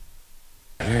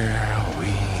Here we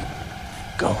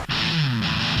go.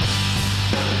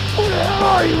 Who the hell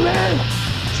are you, man?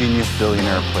 Genius,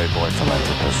 billionaire, playboy,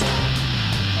 philanthropist.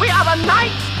 We are the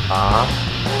knights!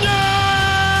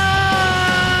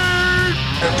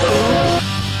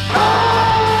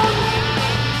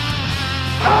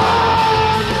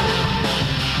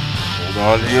 Hold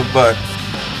on to your butt.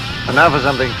 And now for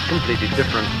something completely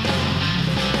different.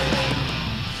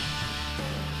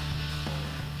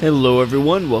 Hello,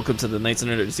 everyone. Welcome to the Knights and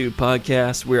Nerd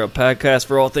podcast. We're a podcast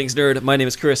for all things nerd. My name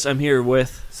is Chris. I'm here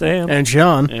with Sam and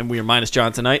John, and we are minus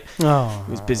John tonight. Oh,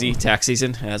 Who's busy tax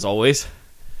season as always.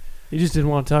 You just didn't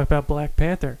want to talk about Black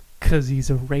Panther because he's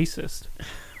a racist.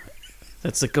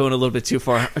 That's like going a little bit too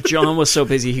far. John was so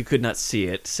busy he could not see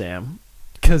it. Sam,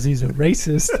 Because he's a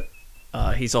racist.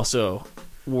 he's also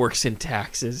works in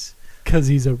taxes. Because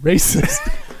he's a racist.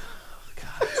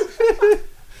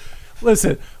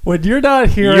 Listen, when you're not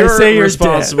here, You're I say you're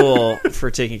responsible dead. for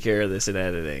taking care of this and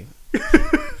editing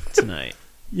tonight.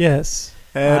 Yes.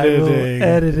 editing. I will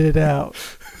edit it out.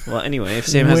 Well, anyway, if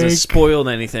Sam hasn't Wake. spoiled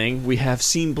anything, we have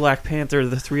seen Black Panther,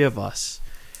 the three of us,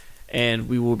 and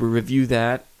we will review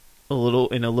that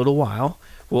in a little while.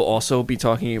 We'll also be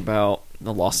talking about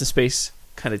the Lost in Space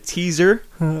kind of teaser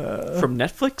from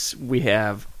Netflix. We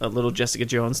have a little Jessica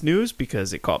Jones news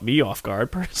because it caught me off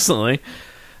guard personally.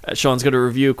 Sean's going to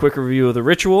review a quick review of The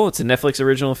Ritual. It's a Netflix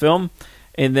original film.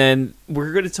 And then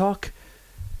we're going to talk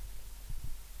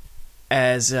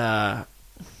as... how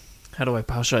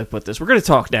should I put this? We're going to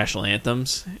talk national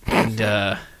anthems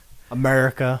and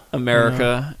America.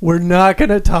 We're not going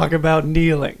to talk about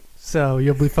kneeling, so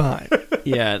you'll be fine.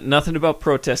 Yeah, nothing about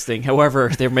protesting. However,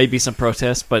 there may be some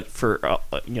protests, but for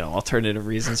alternative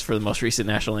reasons for the most recent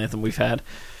national anthem we've had.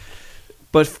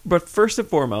 But first and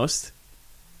foremost,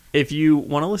 if you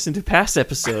want to listen to past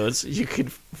episodes, you can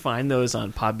find those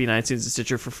on Podbean, iTunes, and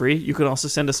Stitcher for free. You can also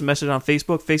send us a message on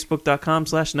Facebook,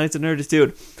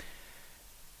 facebook.com/KnightsOfNerditude.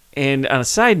 And on a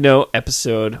side note,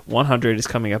 episode 100 is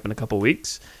coming up in a couple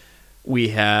weeks. We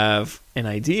have an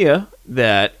idea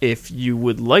that if you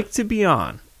would like to be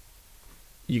on,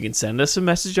 you can send us a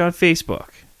message on Facebook,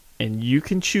 and you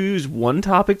can choose one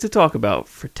topic to talk about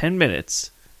for 10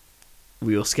 minutes.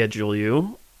 We will schedule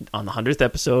you on the 100th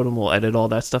episode, and we'll edit all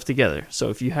that stuff together.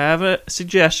 So if you have a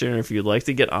suggestion, or if you'd like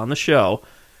to get on the show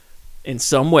in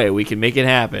some way, we can make it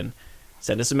happen.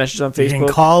 Send us a message on Facebook. You can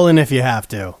call in if you have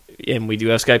to. And we do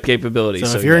have Skype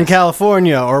capabilities. So if you're in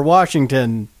California or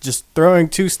Washington, just throwing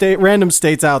random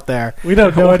states out there. We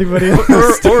don't know anybody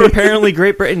else. or apparently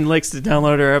Great Britain likes to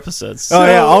download our episodes. Oh,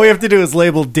 yeah. All we have to do is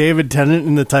label David Tennant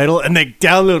in the title, and they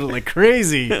download it like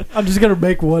crazy. I'm just going to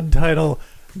make one title,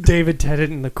 David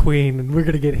Tennant and the Queen, and we're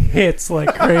going to get hits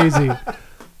like crazy.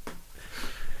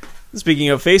 Speaking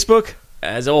of Facebook,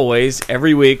 as always,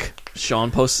 every week,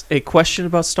 Sean posts a question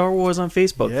about Star Wars on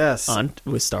Facebook. Yes.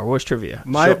 With Star Wars trivia.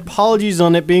 My apologies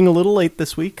on it being a little late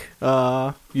this week.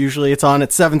 Usually it's on at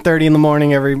 7:30 in the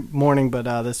morning every morning, but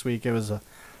this week it was a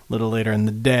little later in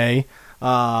the day.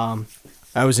 I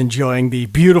was enjoying the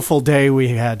beautiful day we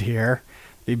had here,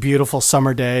 the beautiful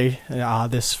summer day,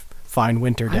 this fine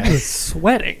winter day. I was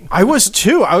sweating. I was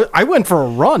too. I went for a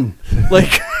run.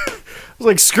 I was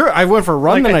like, screw it. I went for a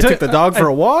run, then I took the dog for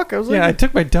a walk. I was like, I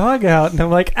took my dog out, and I'm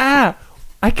like, I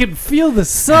can feel the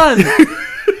sun.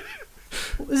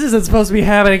 This isn't supposed to be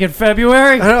happening in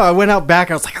February. I don't know. I went out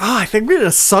back. I was like, I think we had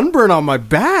a sunburn on my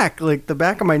back, like the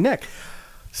back of my neck.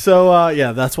 So,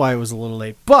 yeah, that's why I was a little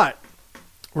late. But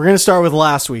we're going to start with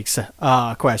last week's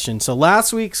question. So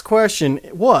last week's question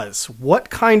was,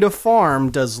 what kind of farm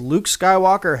does Luke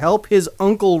Skywalker help his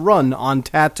uncle run on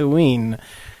Tatooine?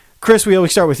 Chris, we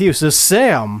always start with you. So,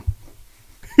 Sam.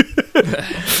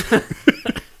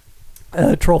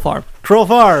 Troll farm. Troll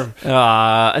farm.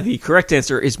 The correct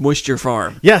answer is Moisture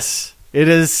Farm. Yes, it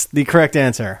is the correct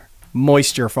answer.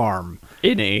 Moisture farm.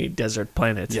 In a desert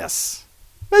planet. Yes.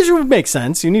 That would make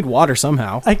sense. You need water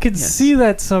somehow. I could see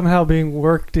that somehow being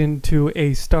worked into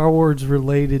a Star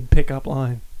Wars-related pickup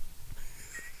line.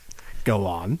 Go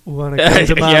on. Want to go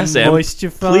to my Yes, Sam.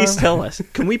 moisture farm? Please tell us.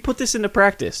 Can we put this into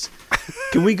practice?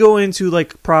 Can we go into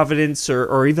like Providence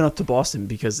or even up to Boston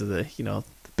because of the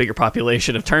bigger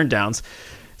population of turndowns?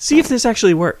 See if this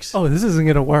actually works. Oh, this isn't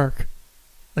going to work.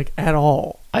 Like, at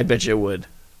all. I bet you it would.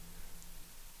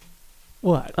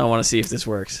 What? I want to see if this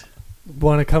works.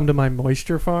 Want to come to my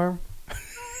moisture farm?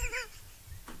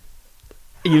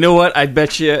 You know what? I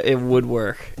bet you it would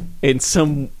work. In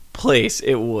some place,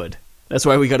 it would. That's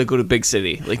why we got to go to big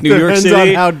city. Like New York Depends City.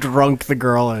 on how drunk the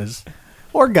girl is.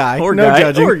 Or guy. Or no guy.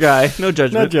 judging. Or guy. No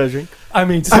judgment. Not judging. I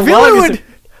mean, so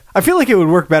I feel like it would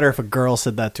work better if a girl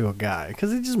said that to a guy,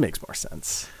 because it just makes more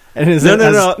sense. And is No, it no,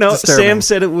 as no, no. disturbing? Sam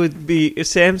said it would be.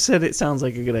 Sam said it sounds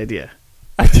like a good idea.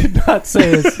 I did not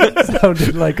say it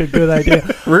sounded like a good idea.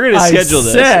 We're gonna schedule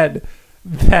this. I said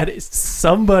that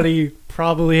somebody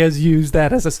probably has used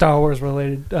that as a Star Wars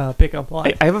related pickup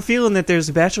line. I have a feeling that there's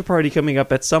a bachelor party coming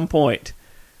up at some point,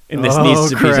 and this Oh, needs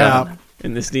to be crap. done.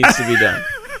 And this needs to be done.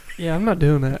 Yeah, I'm not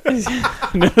doing that.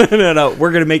 No.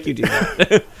 We're gonna make you do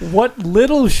that. What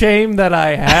little shame that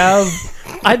I have,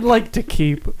 I'd like to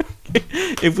keep.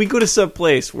 If we go to some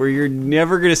place where you're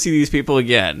never gonna see these people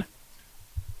again,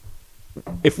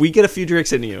 if we get a few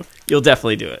drinks into you, you'll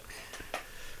definitely do it.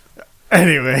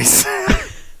 Anyways.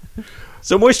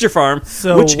 So Moisture Farm.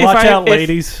 So which, watch out,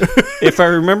 ladies. If I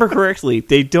remember correctly,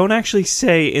 they don't actually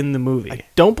say in the movie.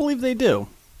 Don't believe they do.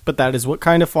 But that is what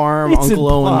kind of farm It's Uncle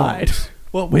Owen implied. owns.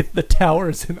 Well, with the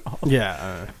towers and all.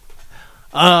 Yeah.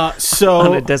 So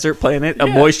On a desert planet, a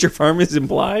moisture farm is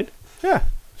implied. yeah.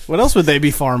 What else would they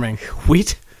be farming?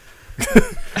 Wheat.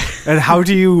 And how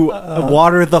do you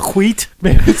water the wheat?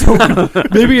 Maybe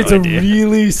it's a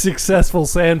really successful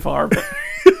sand farm.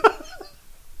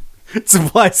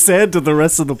 Supply sand to the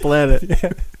rest of the planet.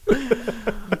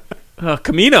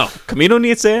 Camino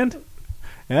needs sand.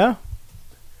 Yeah.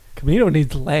 Camino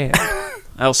needs land.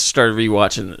 I also started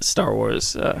rewatching the Star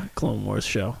Wars Clone Wars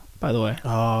show, by the way.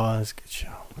 Oh, that's a good show.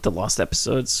 The lost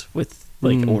episodes with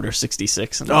like Order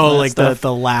 66 and Oh, all that like stuff.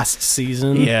 the last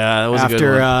season. Yeah, that was a good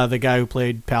after one. the guy who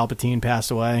played Palpatine passed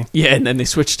away. Yeah, and then they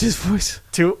switched his voice.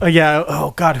 To yeah.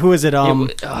 Oh God, who is it? Oh,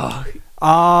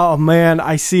 Oh man,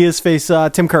 I see his face.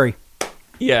 Tim Curry.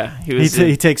 yeah, he was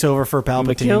He takes over for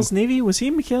Palpatine. McHale's Navy. Was he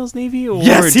in McHale's Navy? Or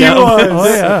Yes, he down- was.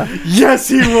 Oh, yeah. Yes,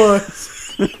 he was.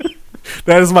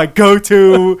 That is my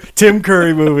go-to Tim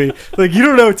Curry movie. Like, you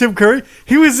don't know Tim Curry?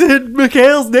 He was in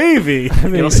McHale's Navy.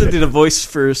 He also did a voice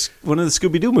for one of the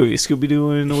Scooby-Doo movies, Scooby-Doo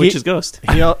and the Witch's Ghost.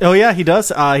 Oh yeah, he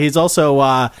does. He's also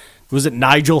was it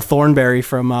Nigel Thornberry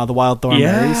from the Wild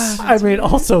Thornberries? I mean,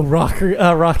 also Rocky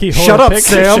Horror Shut up,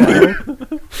 Picture Sam.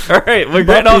 Show. All right, we're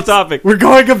getting off topic. We're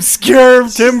going obscure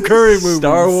Tim Curry movies.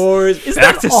 Star Wars. Is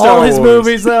Back that to all Star his Wars.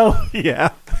 movies, though?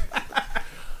 Yeah.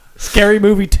 Scary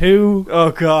Movie 2.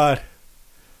 Oh God.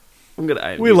 I'm gonna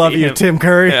IMDb We love you, him. Tim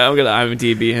Curry. Yeah, I'm gonna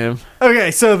IMDb him. Okay,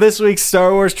 so this week's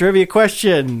Star Wars trivia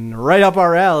question, right up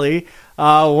our alley.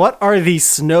 What are the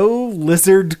snow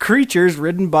lizard creatures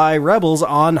ridden by rebels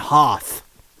on Hoth?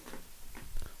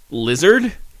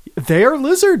 Lizard. They are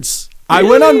lizards. I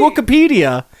went on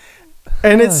Wikipedia,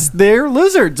 and they're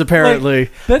lizards apparently.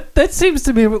 That seems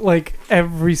to be like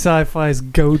every sci-fi's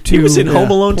go-to. He was in Home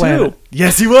Alone planet. too.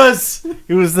 Yes, he was.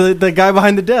 He was the guy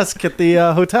behind the desk at the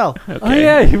hotel. Oh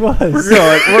yeah, he was.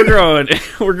 We're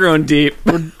growing deep.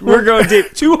 We're going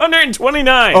deep.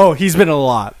 229. Oh, he's been in a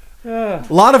lot. A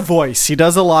lot of voice. He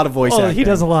does a lot of voice Well, acting. he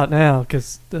does a lot now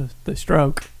because the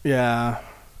stroke. Yeah.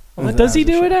 Does he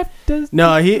do it after? No,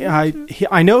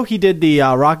 I know he did the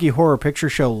Rocky Horror Picture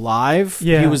Show live.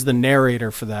 Yeah. He was the narrator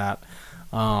for that.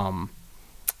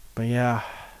 But yeah.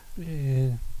 Yeah.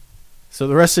 So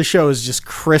the rest of the show is just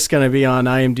Chris going to be on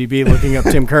IMDb looking up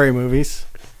Tim Curry movies.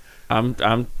 I'm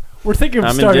We're thinking of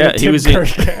I'm in starting a debt. He Tim was in- Curry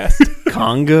cast.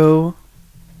 Congo.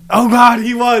 Oh God,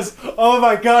 he was. Oh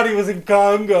my God, he was in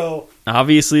Congo.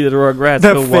 Obviously, the Rugrats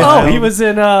The go film. wild. Oh, he was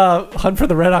in Hunt for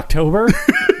the Red October.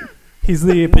 He's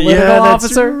the political yeah, that's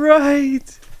officer.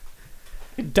 right.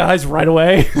 He dies right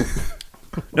away.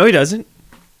 No, he doesn't.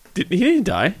 He didn't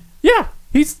die. Yeah,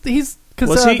 he's Was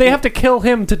because he- they have to kill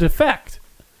him to defect.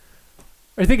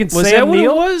 Are you thinking Was Sam that what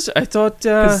Neill? it was? I thought.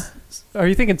 'Cause- Are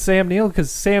you thinking Sam Neill?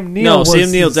 Because Sam Neill. No, was Sam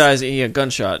Neill his- dies. Yeah,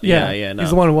 gunshot. Yeah, no. He's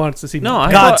the one who wants to see. No,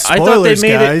 I God, thought they spoilers,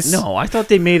 made guys. it. No, I thought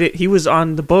they made it. He was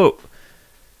on the boat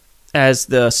as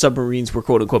the submarines were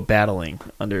quote unquote battling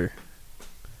under.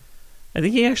 I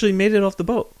think he actually made it off the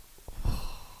boat.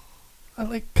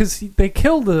 because they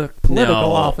killed the political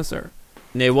No. officer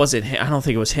It wasn't him. I don't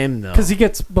think it was him though. because he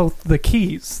gets both the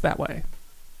keys that way.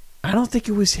 I don't think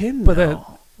it was him. But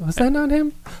though. Was that not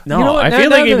him? No, You know what? I Now- feel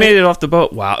now like he that- made it off the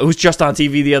boat. Wow, it was just on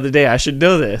TV the other day. I should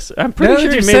know this. I'm pretty Now sure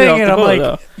that he you're made it off saying the I'm boat. like,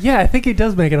 though. yeah, I think he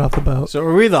does make it off the boat. So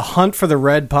are we the Hunt for the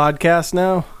Red podcast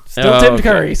now? Still Oh, Tim okay.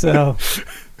 Curry, so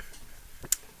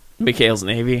McHale's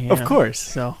Navy, yeah. Of course.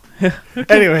 So,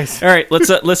 Anyways. all right,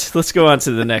 let's go on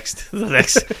to the next.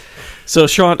 So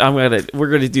Sean, we're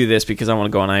gonna do this because I want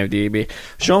to go on IMDb.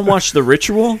 Sean watched The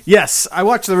Ritual. Yes, I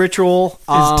watched The Ritual.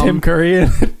 is Tim Curry in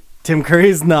it? Tim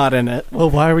Curry's not in it. Well,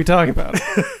 why are we talking about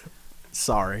it?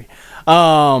 Sorry.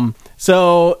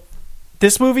 So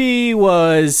this movie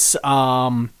was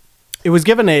it was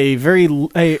given a very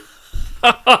oh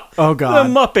The God.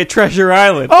 Muppet Treasure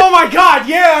Island. Oh my God,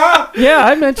 yeah. Yeah,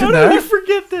 I mentioned How did you that. forget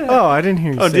get that? Oh, I didn't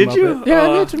hear you. Oh, say did you? Muppet. Yeah,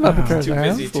 I mentioned Muppet Treasure Too busy,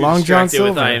 Island. too Long John distracted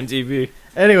with Silver. IMDb.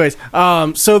 Anyways,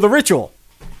 so The Ritual.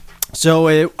 So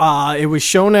it was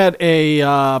shown at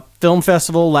a film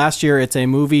festival last year. It's a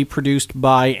movie produced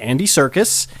by Andy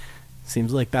Serkis.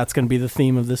 Seems like that's going to be the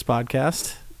theme of this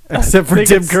podcast, except for think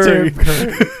Tim it's Curry. Tim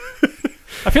Curry.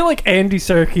 I feel like Andy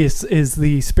Serkis is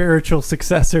the spiritual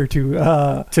successor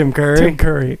to Tim Curry. Tim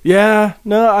Curry. Yeah,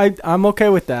 no, I'm okay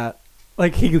with that.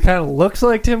 Like, he kind of looks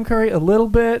like Tim Curry a little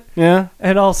bit, Yeah.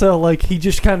 and also, like, he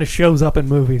just kind of shows up in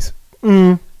movies.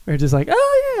 Mm. We're just like,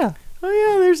 oh, yeah. Oh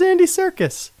yeah, there's Andy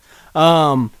Serkis.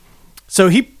 So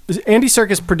Andy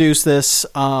Serkis produced this.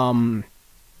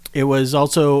 It was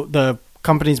also the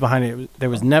companies behind it.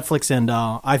 There was Netflix, and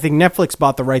I think Netflix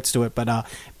bought the rights to it, but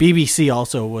BBC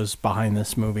also was behind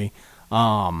this movie.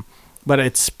 But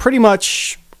it's pretty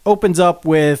much opens up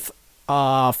with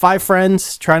 5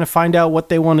 friends trying to find out what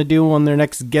they want to do on their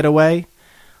next getaway.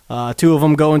 2 of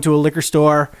them go into a liquor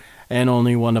store, and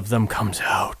only one of them comes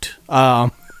out.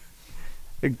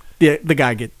 The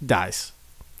guy dies.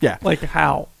 Yeah. Like,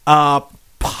 how?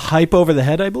 Pipe over the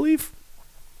head, I believe,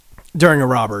 during a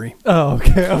robbery. Oh,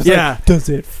 okay. I was Yeah. like, does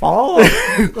it fall?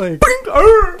 Like,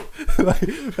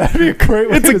 that'd be a great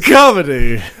way. It's a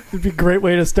comedy. It'd be a great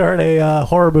way to start a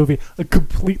horror movie. A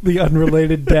completely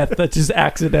unrelated death that's just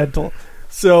accidental.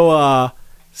 So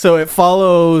it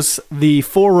follows the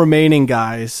 4 remaining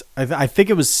guys. I think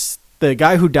it was the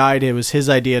guy who died. It was his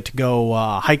idea to go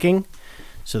hiking.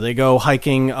 So they go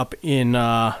hiking up in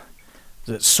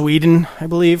is it Sweden, I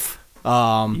believe.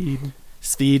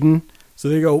 Sweden. So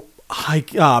they go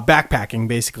backpacking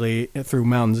basically through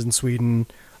mountains in Sweden.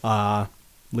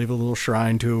 Leave a little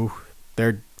shrine to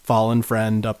their fallen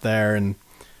friend up there and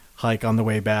hike on the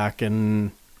way back.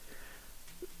 And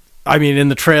I mean, in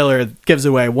the trailer, it gives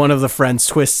away one of the friends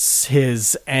twists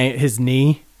his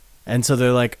knee, and so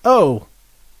they're like, "Oh,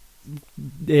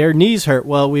 their knees hurt.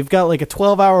 Well, we've got like a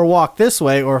 12-hour walk this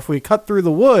way, or if we cut through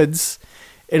the woods,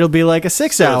 it'll be like a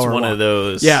 6-hour It's one walk." of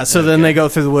those. Yeah, so then they go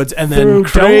through the woods, and then Don't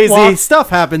crazy walk- stuff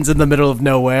happens in the middle of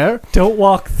nowhere. Don't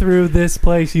walk through this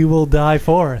place, you will die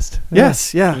forest.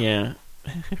 Yes, yeah. Yeah.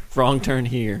 Wrong turn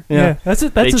here. Yeah. That's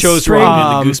it. That's They a chose strange-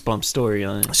 wrong in the Goosebumps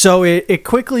storyline. So it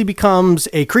quickly becomes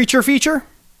a creature feature,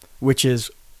 which is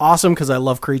awesome because I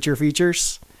love creature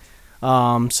features.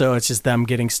 So it's just them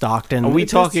getting stalked. And Are we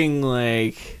it's- talking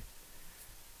like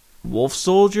wolf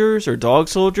soldiers or dog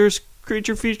soldiers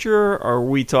creature feature, or are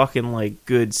we talking like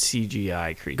good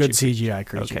CGI creature? good CGI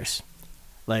creatures?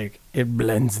 Like it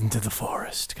blends into the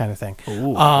forest, kind of thing.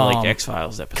 Ooh, like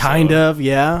X-Files episode. Kind of,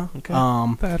 yeah. Okay.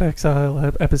 That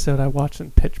Exile episode I watched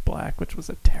in Pitch Black, which was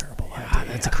a terrible idea.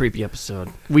 That's a creepy episode.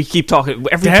 We keep talking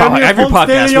every Damn you, every Ponce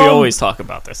podcast. de We Leon. always talk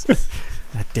about this.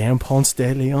 That damn Ponce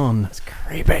de Leon. It's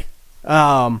creepy.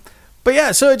 But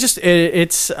yeah, so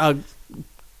it's a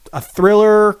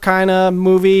thriller kind of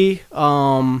movie.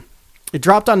 It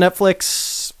dropped on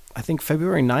Netflix, I think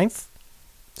February 9th.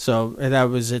 So that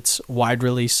was its wide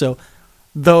release. So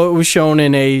though it was shown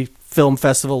in a film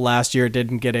festival last year, it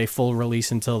didn't get a full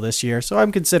release until this year. So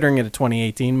I'm considering it a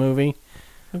 2018 movie.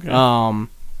 Okay.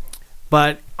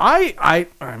 But I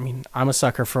mean, I'm a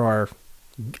sucker for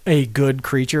a good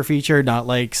creature feature, not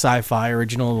like sci-fi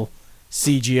original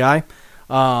CGI.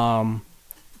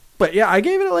 But yeah, I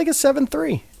gave it like a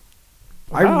 7.3.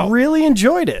 I Wow. really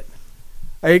enjoyed it.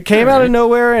 It came out of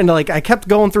nowhere, and like I kept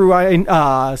going through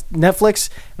Netflix,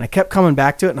 and I kept coming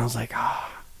back to it, and I was like,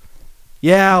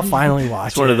 yeah, I'll finally watch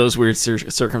It's one it. of those weird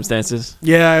circumstances.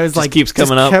 Yeah, it was Just like keeps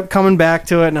coming up. Kept coming back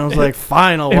to it, and I was like,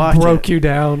 fine, I'll watch It broke it. you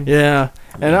down. Yeah,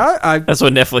 and I That's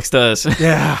what Netflix does.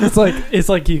 yeah. It's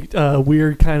like you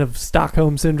weird kind of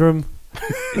Stockholm syndrome.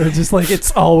 It's just like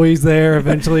it's always there.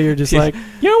 Eventually, you're just like,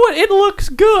 you know what? It looks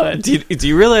good. Do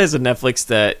you realize on Netflix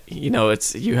that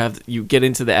it's you get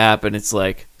into the app and it's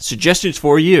like suggestions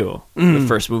for you. The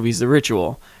first movie's The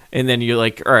Ritual, and then you're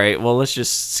like, all right, well let's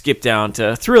just skip down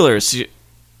to thrillers.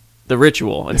 The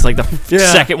Ritual. It's like the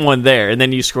second one there, and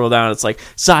then you scroll down. It's like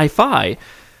sci-fi.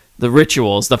 The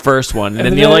Ritual is the first one, and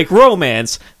then you're like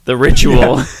romance. The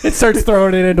Ritual. It starts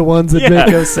throwing it into ones that make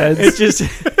no sense. It's just.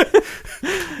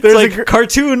 It's like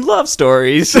cartoon love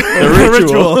stories. The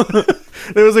Ritual.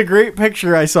 There was a great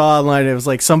picture I saw online. It was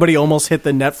like somebody almost hit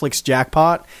the Netflix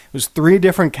jackpot. It was 3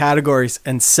 different categories,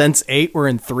 and Sense8 were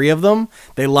in 3 of them.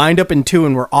 They lined up in 2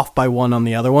 and were off by 1 on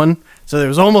the other one. So it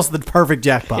was almost the perfect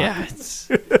jackpot. Yeah,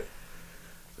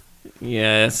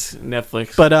 it's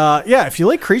Netflix. But yeah, if you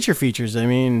like creature features, I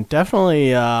mean,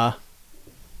 definitely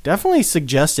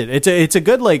suggest it. It's a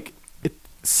good like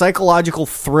psychological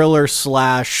thriller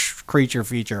 / creature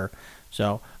feature.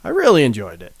 So I really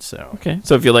enjoyed it. So okay,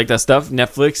 so if you like that stuff,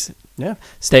 Netflix, Yeah.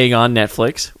 Staying on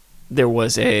Netflix, there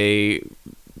was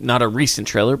not a recent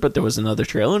trailer, but there was another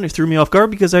trailer, and it threw me off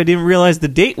guard because I didn't realize the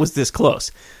date was this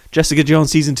close. Jessica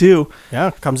Jones Season 2.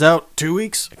 Yeah, comes out 2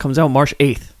 weeks. It comes out March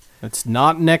 8th. It's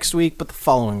not next week, but the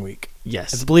following week.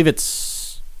 Yes. I believe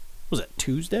it's... Was it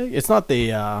Tuesday? It's not the...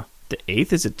 The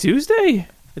 8th? Is it Tuesday?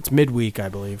 It's midweek, I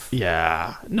believe.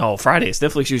 Yeah. No, Fridays.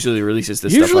 Netflix usually releases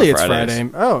this Usually stuff on it's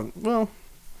Fridays. Friday. Oh, well...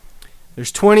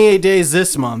 There's 28 days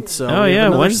this month, so... Oh, we have yeah,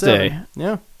 another Wednesday. 7.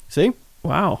 Yeah. See?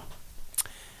 Wow.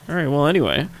 All right, well,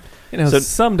 anyway.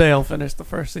 Someday I'll finish the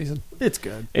first season. It's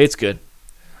good. It's good.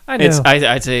 I know.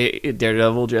 I'd say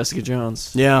Daredevil, Jessica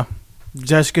Jones. Yeah.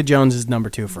 Jessica Jones is number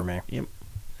 2 for me. Yep.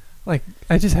 Like,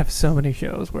 I just have so many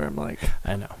shows where I'm like...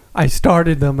 I know. I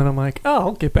started them, and I'm like, oh,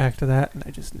 I'll get back to that, and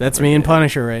I just... That's never me and did.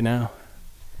 Punisher right now.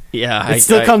 Yeah. It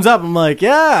still comes up. I'm like,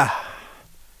 yeah.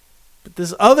 But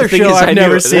this other thing show is, I've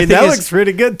never the seen, thing that is- looks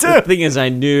pretty good, too. The thing is, I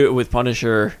knew with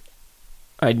Punisher,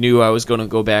 I knew I was going to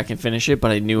go back and finish it,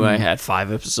 but I knew I had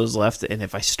 5 episodes left, and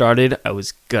if I started, I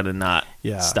was going to not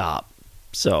stop.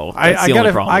 So that's I the only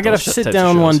gotta, problem I with gotta those sit types of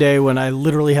down one shows. day when I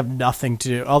literally have nothing to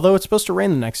do. Although it's supposed to rain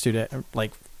the next 2 days,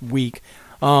 like week.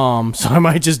 So I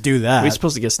might just do that. We're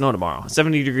supposed to get snow tomorrow.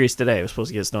 70 degrees today. We're supposed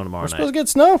to get snow tomorrow We're night. supposed to get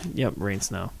snow. Yep, rain,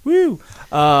 snow. Woo.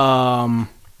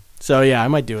 So yeah, I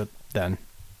might do it then.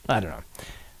 I don't know.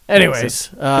 Anyways,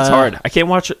 It's hard. I can't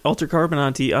watch Altered Carbon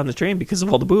on the train because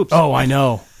of all the boobs. Oh, I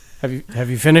know. Have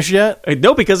you finished yet?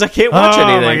 No, because I can't watch Oh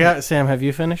anything. my god, Sam, have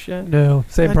you finished yet? No,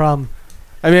 same problem.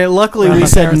 I mean, luckily Around we my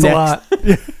said parents next. a lot.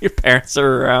 Your parents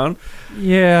are around.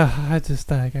 Yeah, I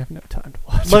have no time to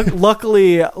watch.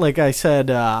 Luckily, like I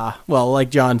said, like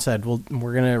John said,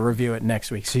 we're gonna review it next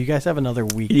week. So you guys have another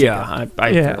week. to Yeah, go.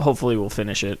 I hopefully we'll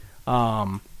finish it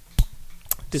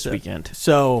this so- weekend.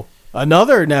 So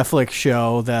another Netflix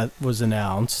show that was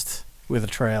announced with a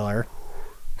trailer.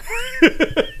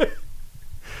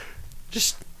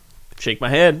 Just shake my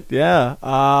head.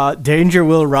 Yeah, Danger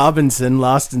Will Robinson,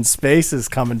 Lost in Space, is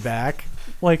coming back.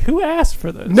 Like, who asked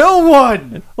for this? No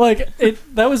one. Like,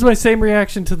 that was my same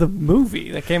reaction to the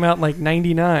movie that came out in, like,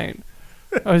 99.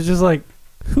 I was just like,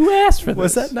 who asked for this?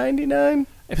 Was that 99?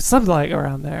 It was something like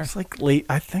around there. It's like late.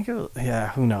 I think.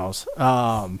 Who knows?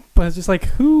 But it's just like,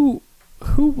 who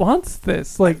wants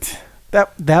this? Like,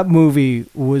 that movie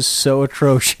was so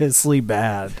atrociously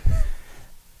bad.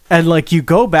 And like you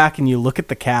go back and you look at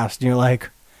the cast and you're like,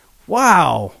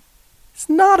 wow, it's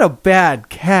not a bad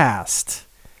cast.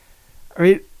 I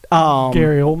mean,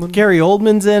 Gary Oldman, Gary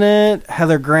Oldman's in it.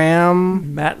 Heather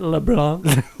Graham, Matt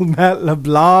LeBlanc. Matt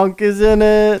LeBlanc is in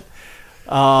it.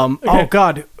 Oh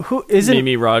God, who is it?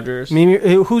 Mimi Rogers.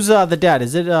 Who's the dad?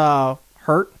 Is it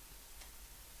Hurt?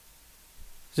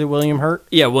 Is it William Hurt?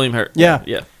 Yeah, William Hurt. Yeah.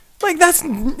 Yeah. Like it's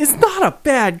not a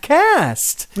bad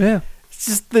cast. Yeah. It's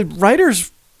just the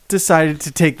writers decided to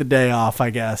take the day off, I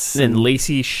guess. Then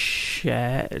Lacey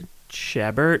Chabert,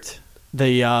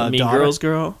 the Mean daughter. Girls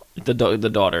girl, the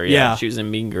daughter. Yeah. She was in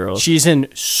Mean Girls. She's in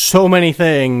so many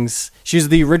things. She's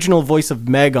the original voice of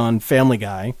Meg on Family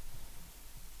Guy.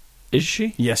 Is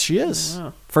she? Yes, she is.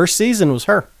 Wow. First season was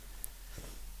her.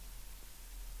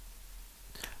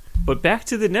 But back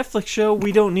to the Netflix show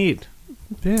we don't need.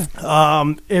 Yeah.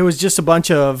 It was just a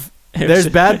bunch of there's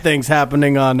bad things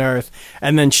happening on Earth,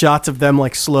 and then shots of them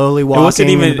like slowly walking. It wasn't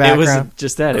even. in the It background. wasn't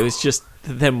just that. It was just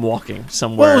them walking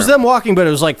somewhere. Well, it was them walking, but it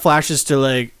was like flashes to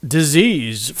like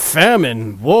disease,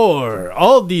 famine, war,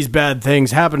 all these bad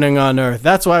things happening on Earth.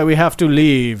 That's why we have to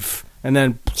leave. And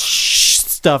then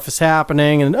stuff is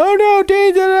happening, and oh no,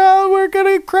 danger! No, we're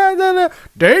gonna crash!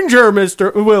 Danger,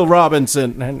 Mr. Will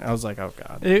Robinson! And I was like, oh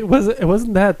god. It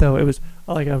wasn't that though. It was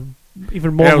like a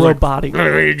even more Yeah, it was like, robotic.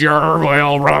 Danger,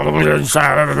 Will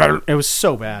Robinson! It was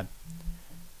so bad.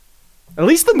 At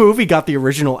least the movie got the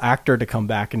original actor to come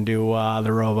back and do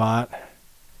the robot.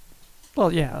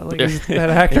 Well, yeah, like is that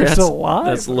actor That's- still alive?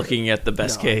 That's looking at the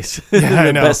best case. Yeah, I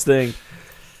the know. best thing.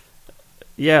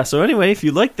 Yeah. So anyway, if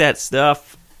you like that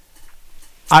stuff,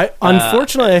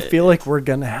 Unfortunately, I feel like we're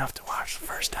gonna have to watch the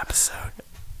first episode.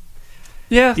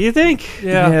 Yeah, do you think?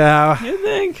 Yeah, You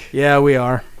think? yeah, we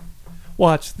are.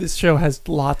 watch. This show has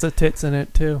lots of tits in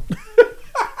it too.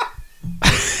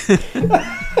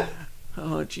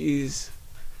 Oh, jeez.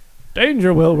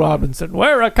 Danger, Will Robinson.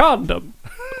 Wear a condom.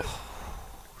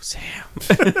 Sam.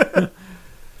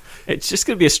 It's just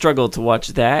going to be a struggle to watch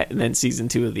that and then season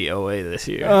 2 of the OA this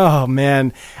year. Oh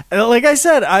man, like I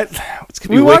said, It's going to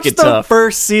be we watched wicked the tough.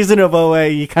 first season of OA.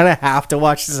 You kind of have to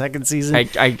watch the second season. I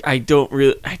don't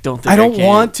think I don't can.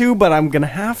 want to, but I'm gonna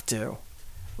have to.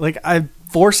 Like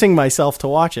forcing myself to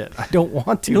watch it. I don't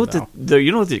want to.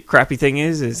 You know what the crappy thing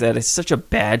is that it's such a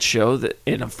bad show that,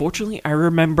 and unfortunately, I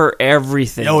remember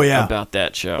everything about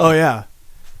that show. Oh yeah,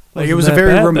 like it was a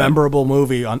very memorable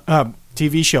movie on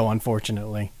TV show.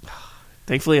 Unfortunately,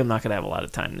 thankfully, I'm not gonna have a lot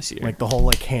of time this year. Like the whole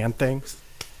hand thing.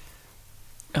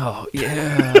 Oh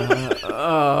yeah,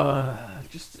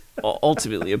 just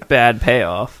ultimately a bad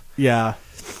payoff. Yeah,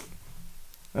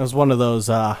 it was one of those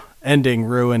ending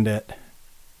ruined it.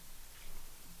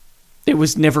 It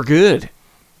was never good.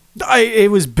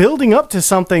 It was building up to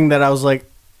something that I was like,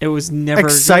 it was never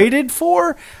excited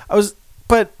for.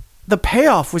 But the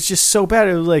payoff was just so bad.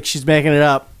 It was like she's making it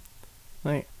up.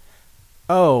 Like,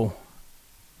 oh,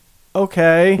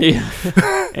 okay. Yeah.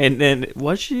 And then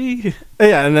was she?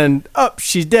 Yeah, and then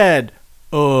she's dead.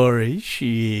 Or is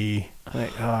she?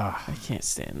 Like, I can't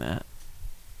stand that.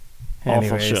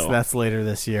 Anyways, awful show. That's later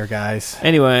this year, guys.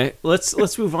 Anyway,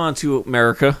 let's move on to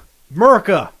America.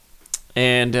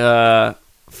 And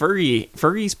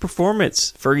Fergie's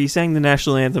performance. Fergie sang the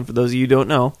national anthem, for those of you who don't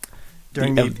know.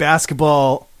 During the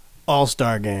basketball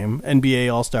All-Star game,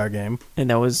 NBA All-Star game. And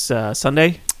that was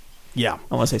Sunday? Yeah.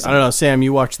 I want to say Sunday. I don't know, Sam,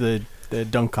 you watched the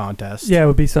dunk contest. Yeah, it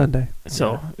would be Sunday.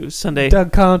 So, it was Sunday.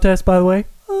 Dunk contest, by the way.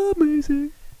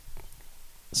 Amazing.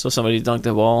 So somebody dunked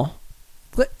the ball.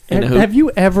 Have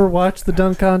you ever watched the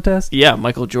dunk contest? Yeah,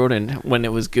 Michael Jordan, when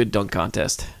it was good dunk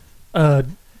contest.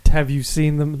 Have you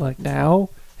seen them now?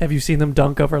 Have you seen them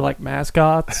dunk over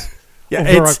mascots? Yeah,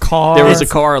 over a car. There was a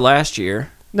car last year.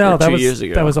 No, that 2 was years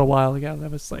ago. That was a while ago.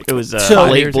 That was it was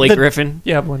Blake Griffin.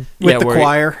 Yeah, one with the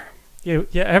choir. Yeah.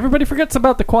 Everybody forgets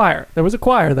about the choir. There was a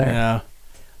choir there. Yeah.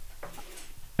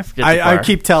 I forget the choir. I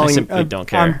keep telling. I simply don't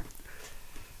care.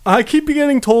 I keep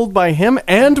getting told by him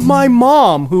and my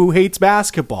mom, who hates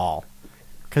basketball,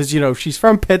 because she's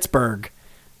from Pittsburgh.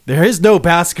 There is no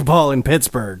basketball in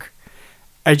Pittsburgh,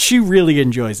 and she really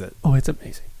enjoys it. Oh, it's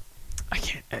amazing. I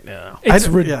can't. No. It's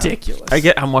ridiculous.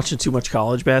 I'm watching too much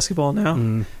college basketball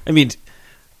now. I mean,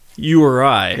 you or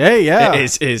I,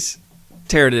 is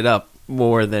tearing it up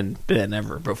more than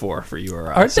ever before for you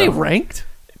or I. Aren't they ranked?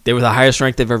 They were the highest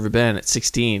ranked they've ever been at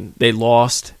 16. They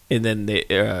lost, and then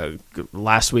they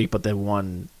last week, but they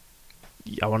won.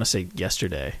 I want to say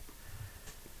yesterday.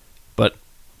 But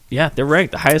yeah, they're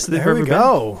ranked the highest they've ever been.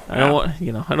 Go. I don't want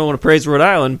to praise Rhode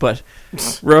Island, but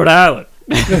Rhode Island.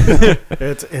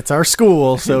 It's our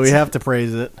school, so we have to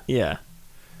praise it. Yeah.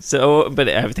 So, but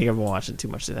I think I've been watching too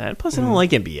much of that. Plus, I don't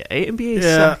like NBA. NBA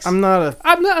sucks. I'm not a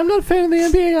fan of the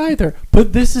NBA either.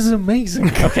 But this is amazing.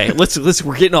 Okay, let's.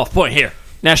 We're getting off point here.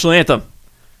 National anthem,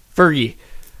 Fergie,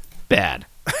 bad.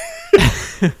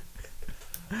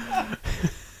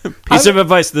 Piece of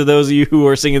advice to those of you who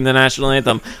are singing the national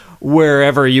anthem,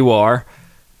 wherever you are,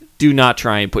 do not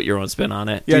try and put your own spin on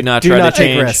it. Do not try to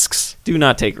change. Take risks. Do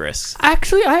not take risks.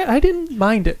 Actually, I didn't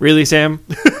mind it. Really, Sam?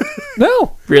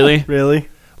 No. Really? Really?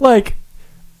 I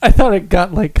thought it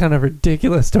got kind of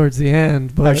ridiculous towards the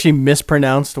end, but she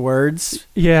mispronounced words.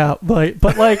 Yeah, but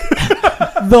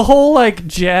the whole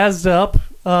jazzed up.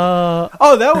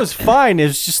 That was fine. It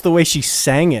was just the way she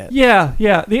sang it. Yeah.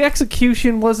 The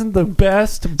execution wasn't the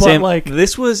best, but Sam,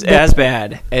 this was as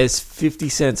bad as 50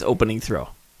 Cent's opening throw.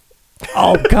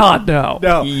 Oh God, no.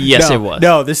 No. Yes, it was.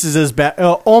 No, this is as bad,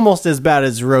 almost as bad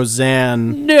as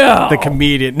Roseanne, the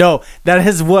comedian. No, that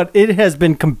is what it has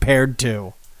been compared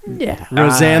to. Yeah,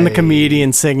 Roseanne, the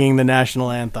comedian, singing the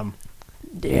national anthem.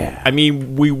 Yeah, I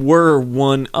mean, we were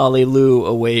one Allelu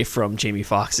away from Jamie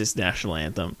Foxx's national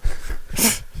anthem.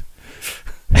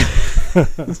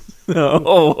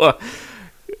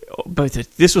 But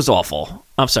this was awful.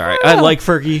 I'm sorry. I like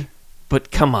Fergie, but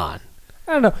come on.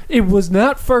 I don't know. It was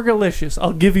not Fergalicious.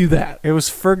 I'll give you that. It was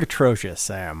Fergatrocious,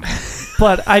 Sam.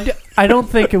 But I don't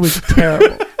think it was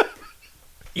terrible.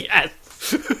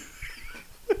 Yes.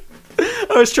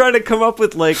 I was trying to come up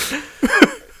with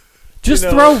just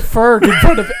throw Ferg in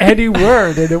front of any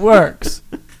word and it works.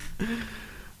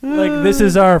 This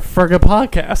is our Ferga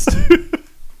podcast.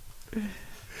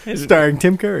 Starring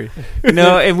Tim Curry.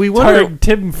 No, and we wonder starring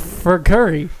Tim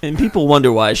Curry. And people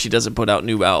wonder why she doesn't put out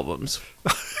new albums.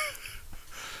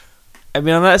 I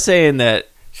mean, I'm not saying that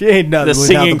she ain't nothing the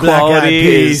singing the quality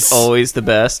is always the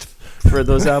best for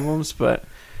those albums, but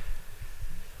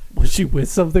was she with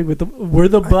something were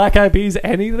the Black Eyed Peas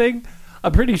anything?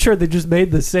 I'm pretty sure they just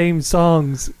made the same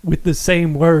songs with the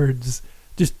same words,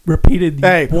 just repeated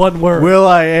one word. Will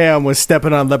I Am was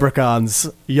stepping on leprechauns.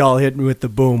 Y'all hitting with the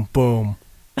boom boom.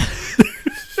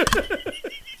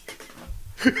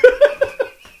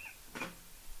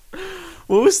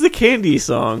 What was the Candy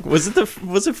song? Was it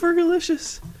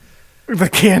Fergalicious? The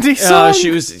Candy song? She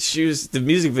was the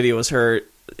music video was her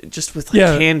just with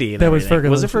like candy and that was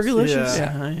everything. Was it Fergalicious.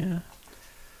 Fergalicious?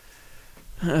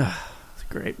 Yeah. It's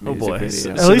a great Oh, music boy. video.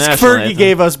 So At least National Fergie Anthem.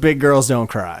 gave us Big Girls Don't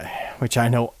Cry, which I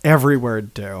know every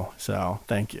word to. So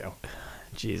thank you.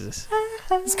 Jesus.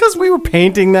 It's because we were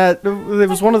painting that. It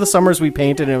was one of the summers we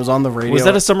painted, and it was on the radio. Was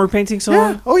that a summer painting song?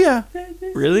 Yeah. Oh yeah.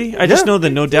 Really? I just know the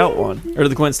No Doubt one or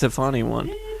the Gwen Stefani one.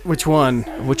 Which one?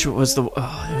 Which was the?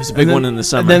 Oh, it was a big one in the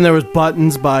summer. And then there was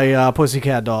Buttons by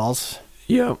Pussycat Dolls.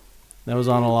 yeah. That was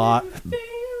on a lot.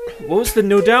 What was the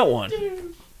No Doubt one?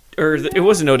 Or it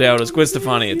wasn't No Doubt. It was Gwen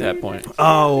Stefani at that point.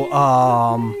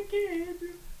 Oh,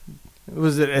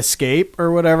 was it Escape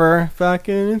or whatever?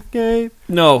 Fucking Escape.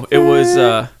 No, it was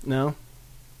No.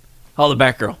 Holla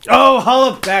Back Girl. Oh,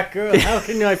 Holla Back Girl. How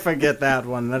can I forget that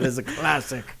one? That is a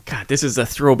classic. God, this is a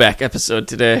throwback episode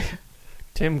today.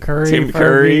 Tim Curry. Tim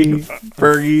Curry, Fergie.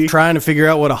 Fergie. Trying to figure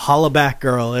out what a Holla Back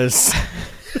Girl is.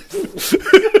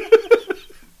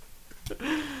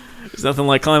 There's nothing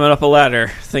like climbing up a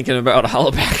ladder thinking about a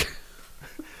Holla Back.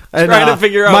 And, Trying to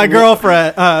figure out my what-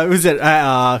 girlfriend. Was it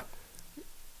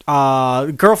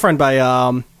Girlfriend by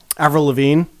Avril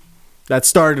Lavigne? That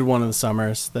started one of the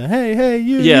summers. The hey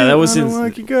you. Yeah, you, that was I don't in-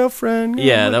 like your girlfriend.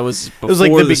 Yeah, that was before It was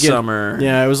like the the begin- summer.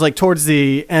 Yeah, it was like towards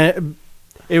the.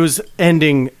 It was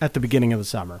ending at the beginning of the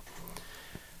summer.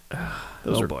 Those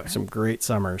Oh, are boy. some great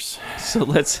summers. So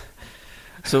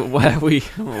why don't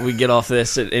we get off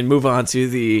this and move on to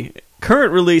the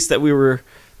current release that we were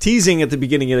teasing at the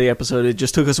beginning of the episode. It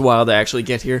just took us a while to actually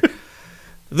get here.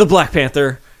 The Black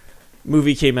Panther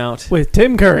movie came out, With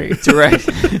Tim Curry.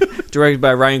 directed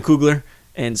by Ryan Coogler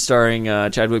and starring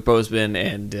Chadwick Boseman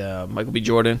and Michael B.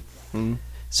 Jordan. Mm.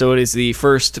 So it is the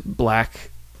first black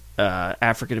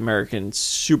African American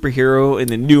superhero in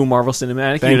the new Marvel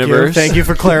Cinematic Universe. Thank you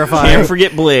for clarifying. Can't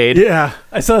forget Blade. Yeah.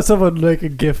 I saw someone make a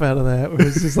gif out of that where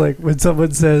it's just like when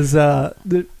someone says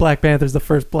that Black Panther's the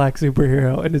first black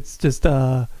superhero, and it's just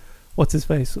what's his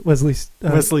face, Wesley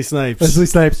Snipes. Wesley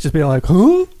Snipes just being like,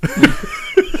 huh?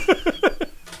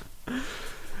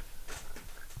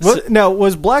 Now,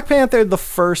 was Black Panther the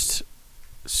first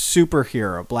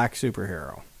black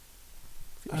superhero?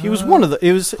 He was one of the.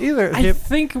 It was either. I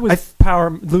think it was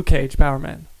Luke Cage, Power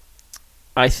Man.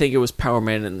 I think it was Power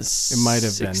Man in the might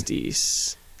have been.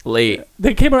 60s. Late.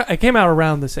 It came out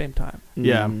around the same time.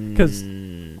 Yeah. Because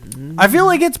I feel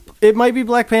like it might be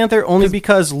Black Panther only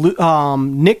because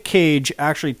Nick Cage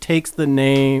actually takes the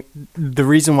name. The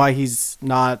reason why he's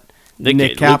not Nick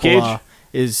Luke Capola Cage?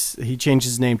 is he changed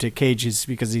his name to Cage is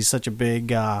because he's such a big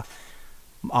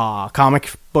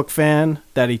comic book fan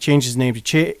that he changed his name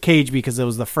to Cage because it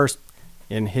was the first,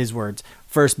 in his words,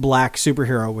 first black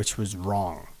superhero, which was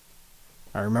wrong.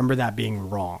 I remember that being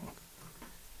wrong.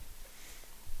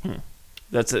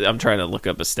 I'm trying to look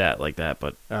up a stat like that,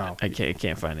 but I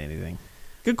can't find anything.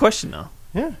 Good question, though.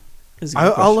 Yeah. It's a good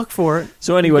I'll question. look for it.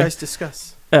 So anyway, you guys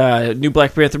discuss. new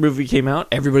Black Panther movie came out.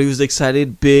 Everybody was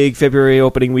excited. Big February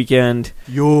opening weekend.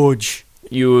 Huge.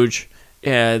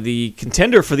 The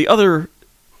contender for the other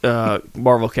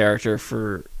Marvel character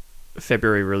for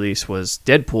February release was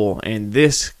Deadpool, and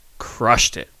this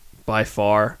crushed it by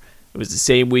far. It was the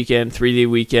same weekend, 3-day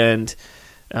weekend.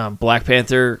 Black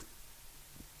Panther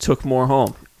took more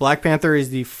home. Black Panther is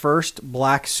the first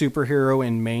black superhero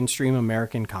in mainstream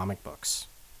American comic books.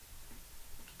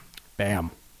 Bam.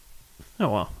 Oh,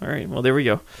 well. All right. Well, there we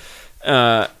go.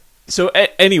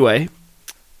 Anyway,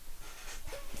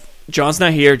 John's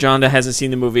not here. John hasn't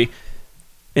seen the movie.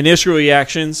 Initial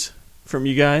reactions from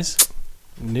you guys?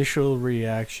 Initial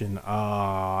reaction.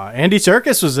 Andy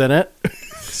Serkis was in it.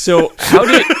 So,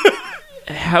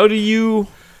 how do you...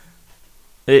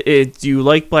 do you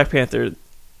like Black Panther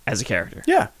as a character?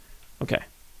 Yeah. Okay.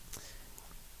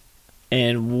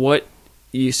 And what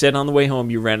you said on the way home,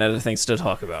 you ran out of things to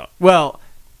talk about. Well,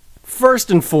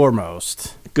 first and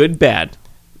foremost, Good, bad.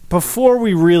 before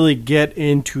we really get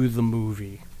into the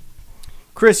movie,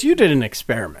 Chris, you did an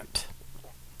experiment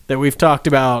that we've talked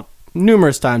about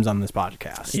numerous times on this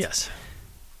podcast. Yes.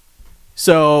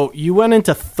 So you went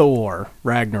into Thor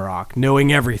Ragnarok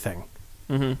knowing everything.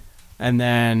 Mm-hmm. And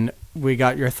then we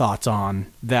got your thoughts on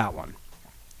that one.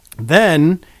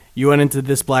 Then you went into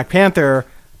this Black Panther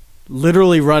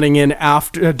literally running in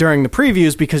during the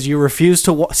previews because you refused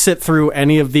to sit through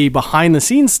any of the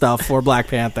behind-the-scenes stuff for Black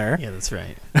Panther. Yeah, that's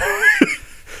right.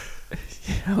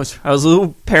 I was a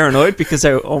little paranoid because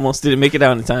I almost didn't make it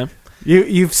out in time.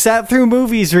 You've sat through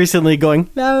movies recently going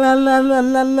la la la la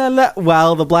la la la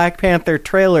while the Black Panther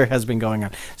trailer has been going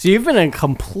on. So you've been in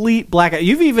complete blackout.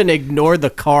 You've even ignored the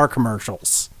car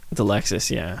commercials. The Lexus,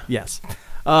 yeah. Yes.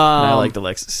 I like the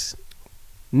Lexus.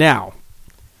 Now,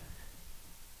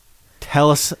 tell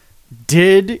us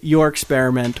did your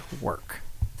experiment work?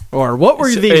 Or what were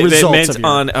the It results meant of your...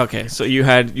 on okay, so you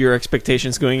had your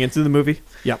expectations going into the movie,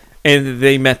 Yep. and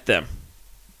they met them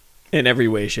in every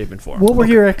way, shape, and form. What were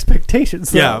your expectations?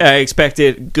 Though? Yeah. I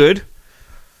expected good,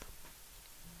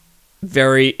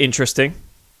 very interesting,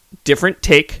 different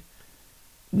take,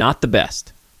 not the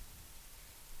best,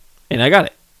 and I got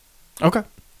it Okay.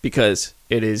 because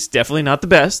it is definitely not the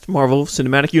best Marvel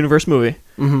Cinematic Universe movie.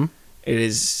 Mm-hmm. It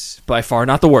is by far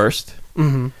not the worst.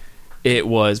 Mm-hmm. It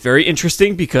was very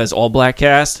interesting because all black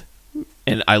cast,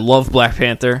 and I love Black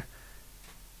Panther,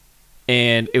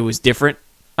 and it was different.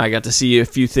 I got to see a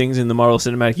few things in the Marvel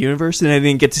Cinematic Universe that I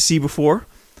didn't get to see before,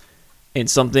 and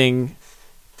something,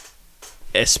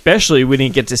 especially we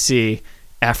didn't get to see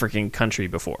African country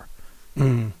before.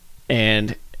 Mm.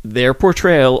 And their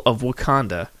portrayal of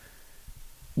Wakanda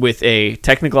with a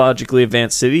technologically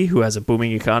advanced city who has a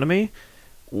booming economy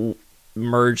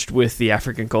merged with the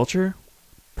African culture,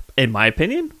 in my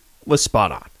opinion, was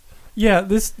spot on. Yeah,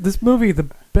 this movie, the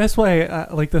best way,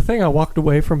 like the thing I walked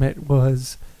away from it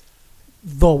was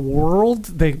the world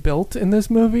they built in this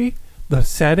movie, the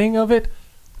setting of it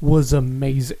was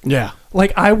amazing. Yeah.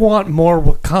 Like, I want more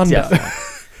Wakanda.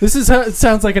 It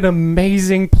sounds like an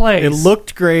amazing place. It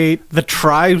looked great. The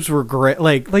tribes were great.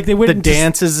 Like they went the into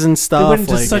dances and stuff. They went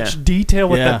into like, such detail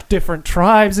with Yeah. the different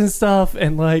tribes and stuff,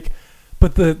 and like,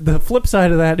 but the flip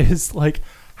side of that is like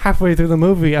halfway through the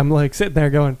movie, I'm like sitting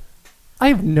there going, I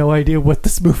have no idea what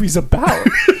this movie's about.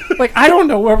 Like, I don't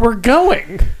know where we're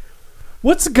going.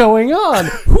 What's going on?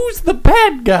 Who's the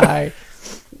bad guy?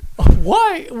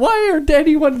 Why aren't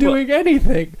anyone doing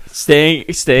anything?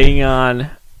 Staying on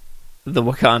the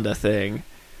Wakanda thing,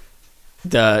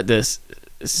 the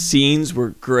scenes were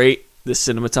great. The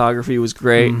cinematography was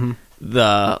great. Mm-hmm.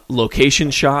 The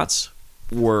location shots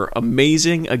were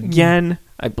amazing. Again,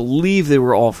 I believe they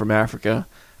were all from Africa,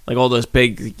 like all those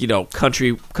big,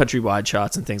 countrywide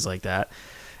shots and things like that.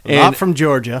 Not from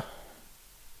Georgia.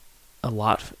 A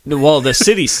lot. Well, the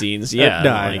city scenes, yeah.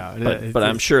 No, I know. But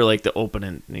I'm sure, like the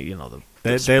opening, the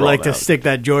They like to out. stick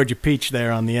that Georgia peach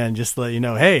there on the end, just to let you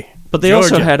know, hey. But they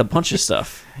Georgia. also had a bunch of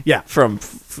stuff. Yeah. From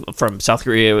South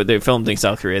Korea. They filmed in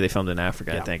South Korea. They filmed in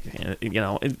Africa, Yeah. I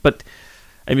think. But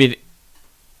I mean,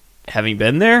 having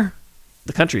been there,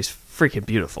 the country's freaking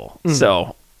beautiful. Mm.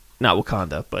 So, not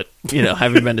Wakanda, but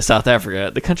having been to South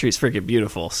Africa, the country's freaking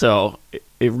beautiful. So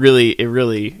it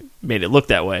really made it look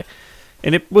that way,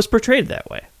 and it was portrayed that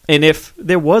way. And if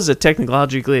there was a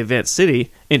technologically advanced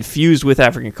city infused with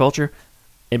African culture,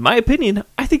 in my opinion,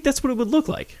 I think that's what it would look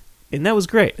like. And that was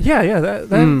great. Yeah,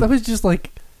 that was just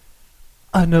like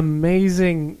an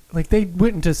amazing. Like, they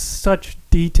went into such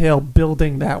detail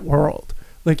building that world.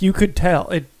 Like, you could tell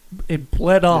it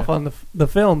bled off on the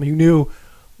film. You knew,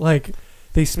 like,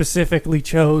 they specifically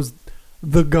chose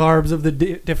the garbs of the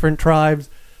different tribes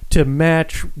to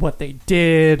match what they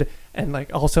did, and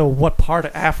like also what part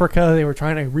of Africa they were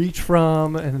trying to reach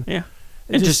from, and yeah.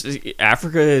 And just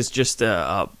Africa is just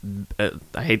I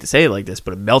hate to say it like this,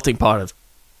 but a melting pot of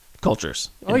cultures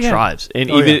and tribes. And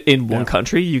even in one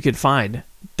country, you could find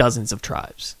dozens of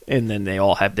tribes, and then they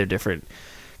all have their different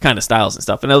kind of styles and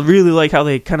stuff. And I really like how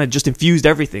they kind of just infused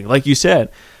everything, like you said.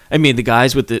 I mean, the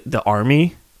guys with the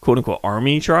army, quote unquote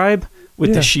army tribe,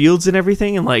 with the shields and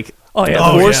everything, and like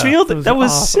the force field. That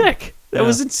was awesome. sick. That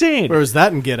was insane. Where was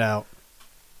that in Get Out?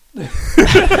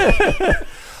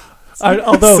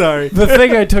 Although Sorry. the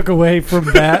thing I took away from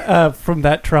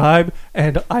that tribe,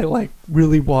 and I like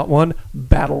really want one,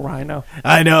 battle rhino.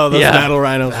 I know, those battle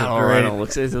rhinos are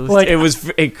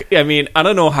great. I mean, I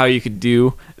don't know how you could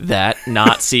do that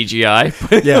not CGI,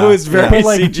 but Yeah. it was very But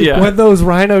like CGI. when those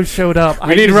rhinos showed up,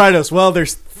 We need rhinos. Well,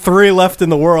 there's 3 left in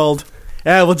the world.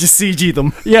 Yeah, we'll just CG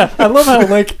them. Yeah, I love how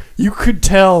like you could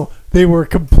tell they were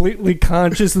completely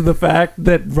conscious of the fact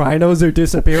that rhinos are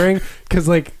disappearing, because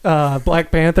like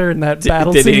Black Panther in that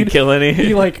battle Did scene, he kill any?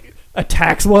 he like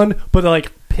attacks one, but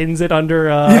like pins it under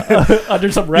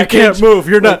under some You wreckage. can't move.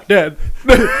 You're not dead.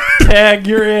 Tag,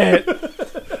 you're it.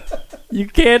 You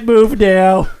can't move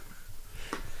now.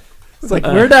 It's like,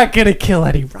 we're not gonna kill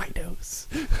any rhinos.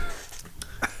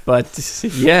 But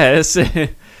yes,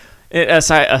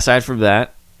 aside from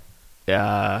that,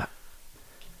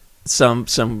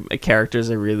 some characters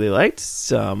I really liked.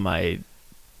 Some I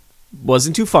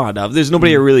wasn't too fond of. There's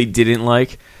nobody I really didn't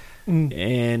like,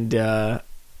 and I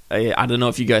don't know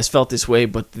if you guys felt this way,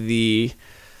 but the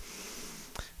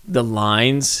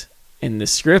lines in the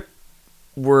script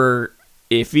were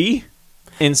iffy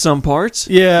in some parts.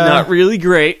 Yeah. Not really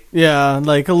great. Yeah,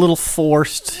 like a little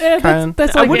forced.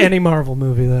 That's like any Marvel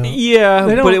movie, though. Yeah,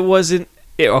 They don't- but it wasn't.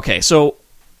 Okay, so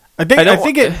I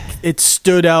think it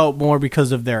stood out more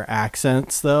because of their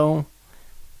accents, though.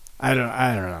 I don't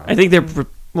know. I think they're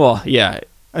well, yeah.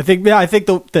 I think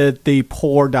the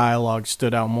poor dialogue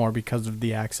stood out more because of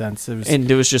the accents.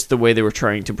 And it was just the way they were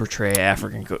trying to portray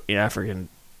African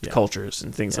cultures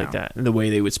and things like that, and the way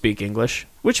they would speak English,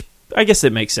 which I guess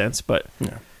it makes sense. But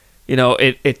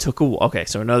it took okay.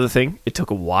 So another thing, it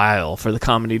took a while for the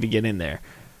comedy to get in there.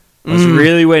 I was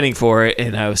really waiting for it,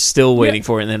 and I was still waiting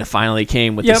for it, and then it finally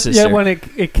came with the sister. Yeah, when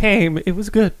it came, it was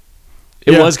good.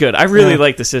 It was good. I really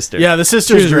liked the sister. Yeah, the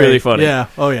sister's was really funny. Yeah.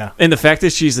 Oh, yeah. And the fact that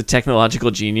she's a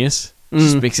technological genius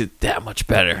just makes it that much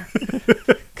better.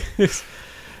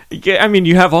 I mean,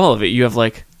 you have all of it. You have,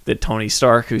 like, the Tony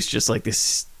Stark, who's just, like,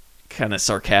 this kind of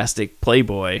sarcastic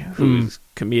playboy who's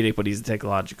comedic, but he's a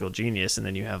technological genius. And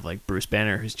then you have, like, Bruce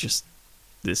Banner, who's just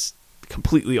this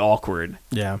completely awkward,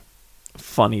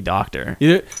 funny doctor.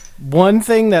 One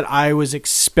thing that I was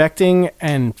expecting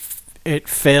and it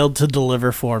failed to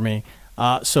deliver for me.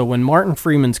 So when Martin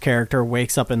Freeman's character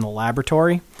wakes up in the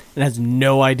laboratory and has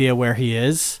no idea where he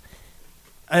is,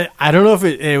 I don't know if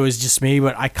it was just me,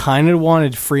 but I kind of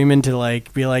wanted Freeman to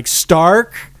like be like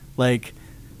Stark, like,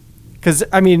 because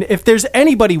I mean, if there's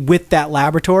anybody with that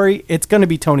laboratory, it's going to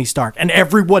be Tony Stark, and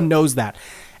everyone knows that.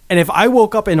 And if I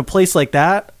woke up in a place like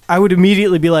that, I would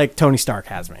immediately be like, Tony Stark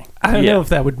has me. I don't know if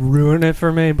that would ruin it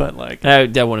for me, but like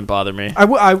that wouldn't bother me.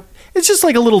 It's just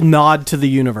like a little nod to the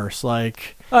universe,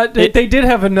 like. They did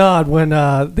have a nod when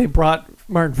they brought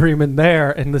Martin Freeman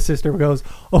there, and the sister goes,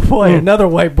 "Oh boy, another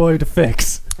white boy to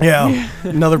fix." Yeah,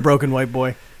 another broken white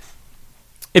boy.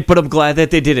 But I'm glad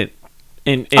that they didn't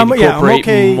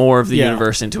incorporate more of the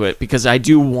universe into it, because I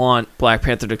do want Black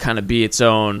Panther to kind of be its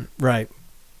own. Right.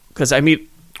 Because, I mean,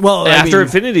 after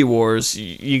Infinity Wars,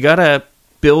 you got to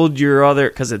build your other...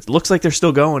 Because it looks like they're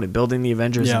still going and building the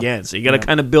Avengers again. So you got to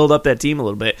kind of build up that team a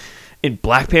little bit. And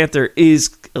Black Panther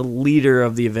is a leader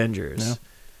of the Avengers. Yeah.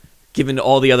 Given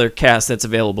all the other cast that's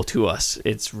available to us,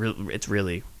 it's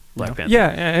really Black Panther. Yeah,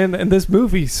 and this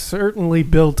movie certainly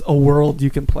built a world you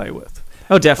can play with.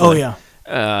 Oh, definitely. Oh,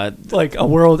 yeah. Like a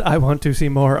world I want to see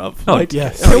more of. Oh, like,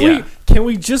 yes. Can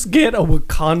we just get a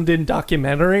Wakandan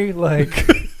documentary? Like,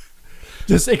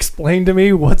 just explain to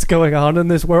me what's going on in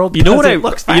this world. You know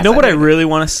what I really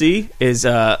want to see is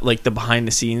like the behind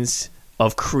the scenes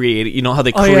of creating. You know how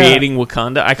they're creating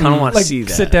Wakanda. I kind of want to see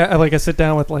that. Sit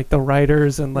down with like the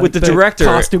writers and like with the director,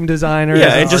 costume designer.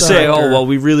 Yeah, and just say, oh well,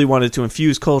 we really wanted to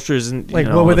infuse cultures and like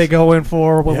what were they going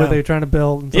for? What were they trying to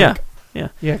build? And yeah,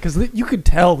 because you could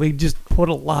tell they just put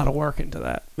a lot of work into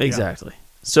that. Exactly. Yeah.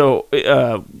 So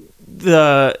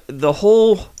the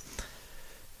whole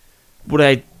what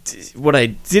I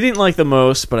didn't like the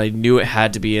most, but I knew it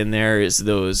had to be in there, is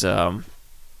those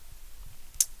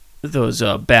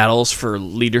battles for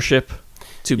leadership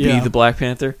to be the Black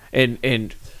Panther,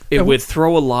 and it would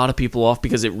throw a lot of people off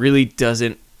because it really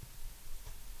doesn't.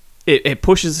 It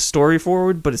pushes the story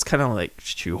forward, but it's kind of like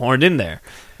shoehorned in there.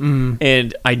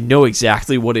 And I know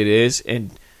exactly what it is,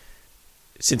 and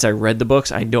since I read the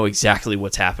books, I know exactly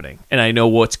what's happening, and I know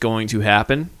what's going to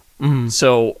happen.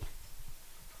 So,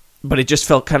 but it just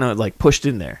felt kind of like pushed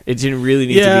in there. It didn't really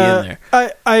need to be in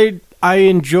there. I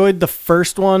enjoyed the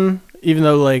first one, even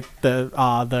though like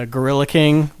the Gorilla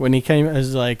King, when he came,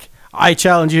 is like, I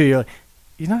challenge you. You're like,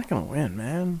 you're not gonna win,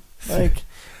 man. Like,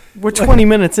 we're 20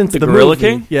 minutes into the Gorilla movie.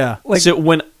 King. Yeah. Like, so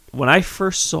when I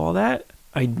first saw that,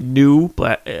 I knew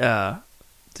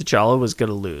T'Challa was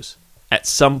gonna lose. At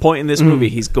some point in this movie,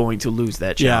 he's going to lose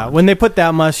that challenge. Yeah, when they put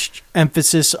that much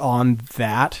emphasis on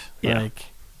that, like,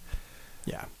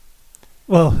 yeah.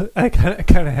 Well, I kind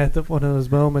of had one of those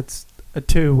moments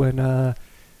too when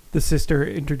the sister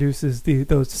introduces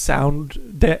those sound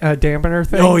dampener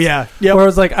things. Oh yeah, yeah. Where I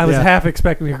was like, I was half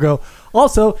expecting her to go,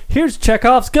 also, here's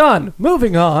Chekhov's gun.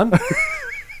 Moving on.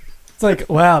 It's like,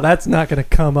 wow, that's not going to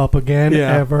come up again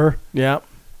ever. Yeah.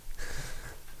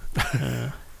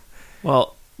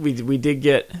 Well, we did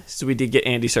get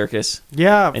Andy Serkis.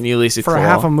 Yeah, and Ulysses for Claw.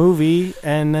 half a movie,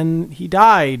 and then he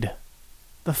died.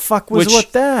 The fuck was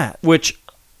with that? Which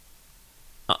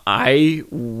I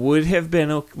would have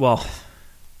been. Well,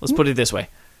 let's put it this way: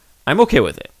 I'm okay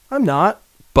with it. I'm not,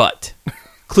 but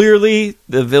clearly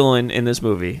the villain in this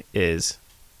movie is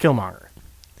Killmonger.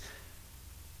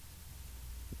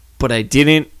 But I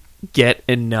didn't get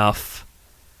enough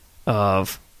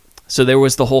of. So there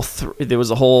was the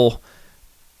whole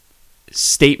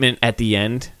statement at the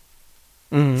end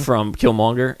from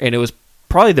Killmonger, and it was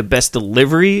probably the best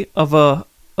delivery of a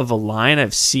line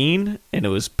I've seen, and it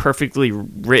was perfectly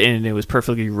written and it was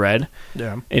perfectly read.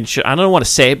 Yeah, and I don't want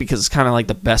to say it because it's kind of like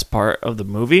the best part of the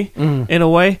movie in a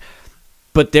way,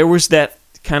 but there was that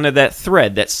kind of that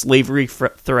thread, that slavery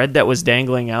thread that was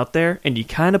dangling out there, and you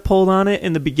kind of pulled on it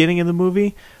in the beginning of the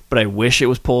movie, but I wish it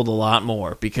was pulled a lot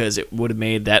more because it would have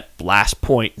made that last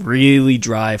point really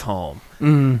drive home.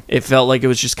 It felt like it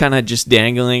was just kind of just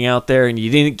dangling out there, and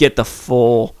you didn't get the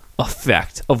full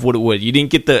effect of what it would. You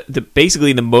didn't get the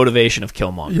basically the motivation of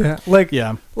Killmonger.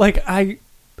 Like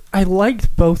I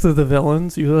liked both of the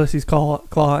villains, Ulysses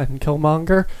Claw and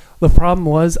Killmonger. The problem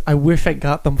was I wish I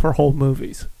got them for whole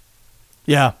movies.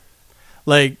 Yeah.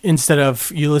 Like, instead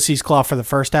of Ulysses Claw for the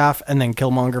first half and then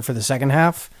Killmonger for the second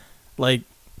half, like,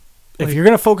 if you're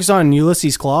going to focus on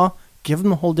Ulysses Claw, give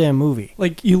him the whole damn movie.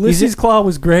 Like, Ulysses Claw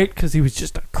was great because he was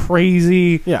just a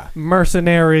crazy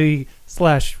mercenary /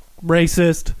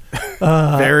 racist.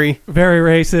 Very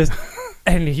racist.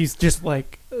 And he's just,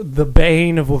 like, the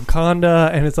bane of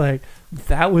Wakanda. And it's like,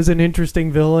 that was an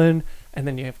interesting villain. And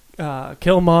then you have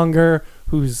Killmonger,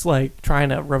 who's, like, trying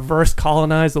to reverse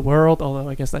colonize the world. Although,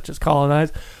 I guess that's just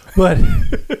colonize. But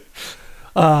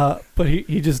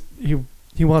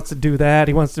he wants to do that.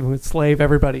 He wants to enslave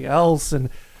everybody else. And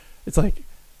it's like,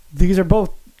 these are both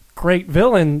great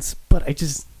villains, but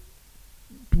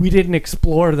we didn't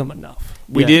explore them enough.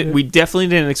 We definitely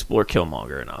didn't explore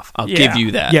Killmonger enough. I'll give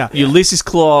you that. Yeah. Ulysses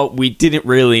Claw, we didn't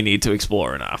really need to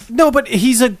explore enough. No, but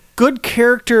he's a good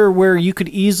character where you could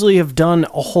easily have done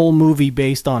a whole movie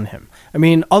based on him. I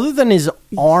mean, other than his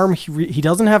arm, he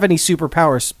doesn't have any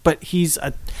superpowers, but he's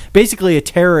basically a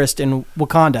terrorist in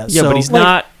Wakanda. Yeah, so, but he's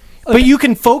not. But you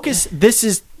can focus.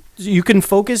 You can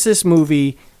focus this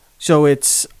movie so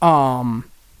it's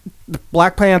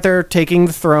Black Panther taking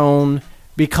the throne,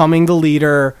 becoming the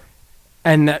leader,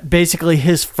 and basically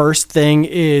his first thing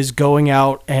is going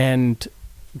out and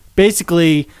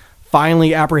basically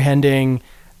finally apprehending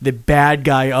the bad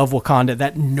guy of Wakanda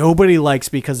that nobody likes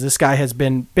because this guy has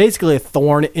been basically a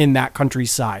thorn in that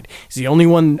country's side. He's the only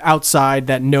one outside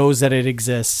that knows that it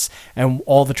exists and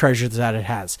all the treasures that it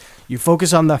has. You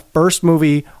focus on the first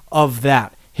movie of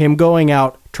that, him going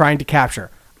out, trying to capture.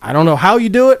 I don't know how you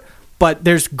do it, but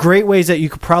there's great ways that you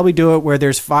could probably do it where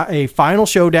there's a final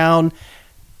showdown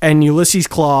and Ulysses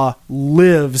Claw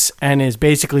lives and is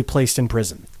basically placed in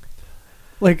prison.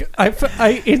 Like,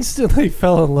 I instantly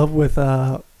fell in love with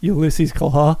Ulysses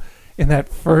Claw in that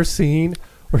first scene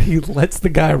where he lets the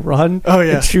guy run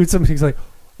and shoots him. He's like,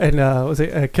 and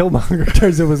Killmonger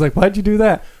turns and was like, why'd you do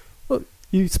that? Well,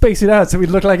 you space it out so we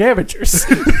look like amateurs.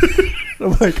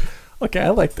 I'm like, okay, I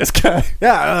like this guy.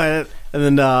 Yeah,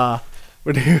 and then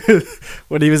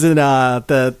when he was in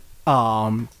the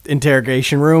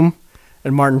interrogation room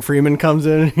and Martin Freeman comes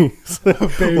in and he's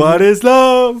like, what is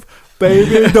love?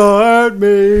 Baby, don't hurt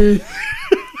me.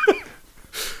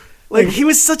 Like,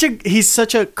 he's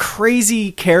such a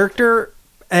crazy character.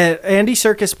 Andy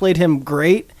Serkis played him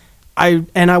great. I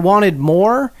wanted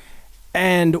more.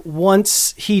 And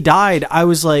once he died, I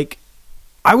was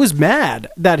mad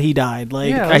that he died.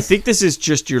 Like, I think this is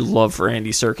just your love for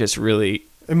Andy Serkis really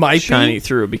shining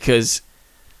through, because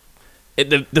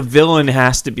the villain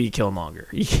has to be Killmonger.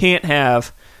 You can't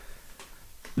have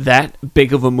that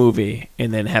big of a movie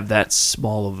and then have that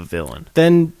small of a villain.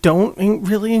 Then don't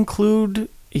really include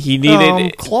he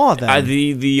needed Claw. Then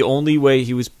the only way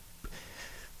he was.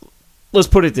 Let's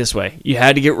put it this way: you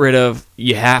have to get rid of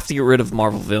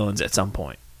Marvel villains at some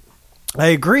point. I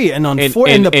agree, and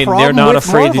they're not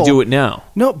afraid Marvel, to do it now.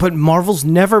 No, but Marvel's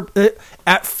never.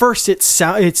 At first, it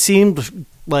seemed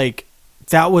like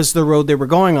that was the road they were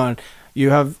going on.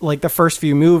 You have like the first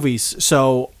few movies,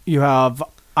 so you have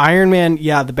Iron Man.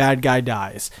 Yeah, the bad guy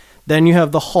dies. Then you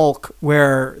have the Hulk,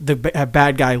 where the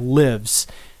bad guy lives.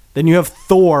 Then you have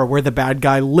Thor, where the bad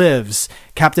guy lives.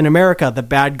 Captain America, the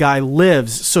bad guy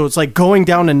lives. So it's like going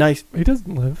down a nice. He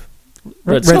doesn't live.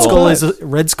 Red Skull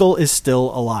is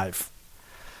still alive.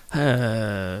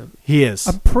 He is.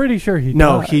 I'm pretty sure he.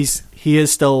 No, died. he is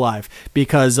still alive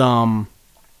because what's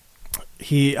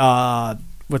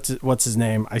his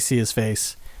name? I see his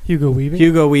face. Hugo Weaving.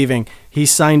 Hugo Weaving. He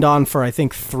signed on for I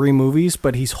think 3 movies,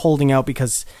 but he's holding out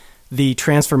because the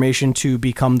transformation to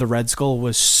become the Red Skull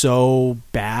was so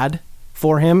bad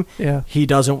for him. Yeah. He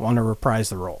doesn't want to reprise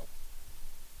the role.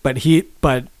 But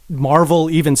Marvel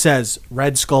even says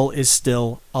Red Skull is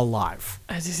still alive.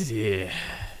 Yeah.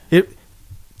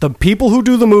 The people who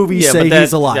do the movies say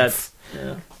he's alive.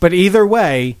 But either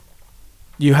way,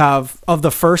 you have, of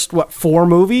the first, 4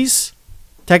 movies?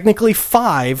 Technically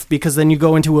 5, because then you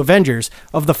go into Avengers.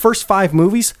 Of the first 5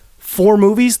 movies, 4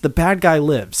 movies, the bad guy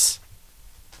lives.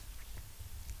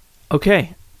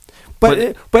 Okay.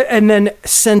 But and then,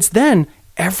 since then,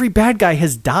 every bad guy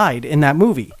has died in that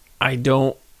movie. I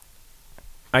don't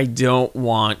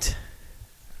want...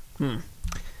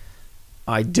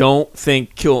 I don't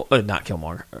think not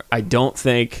Killmonger. I don't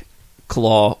think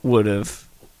Claw would have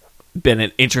been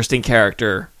an interesting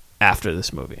character after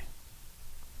this movie.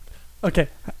 Okay,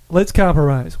 let's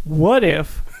compromise. What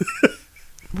if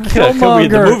The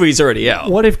Killmonger? movie's already out.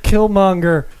 What if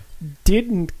Killmonger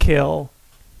didn't kill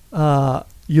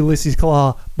Ulysses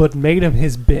Claw, but made him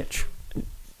his bitch?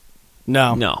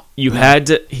 No, you had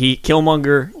to.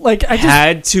 Killmonger Like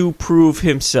had to prove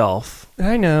himself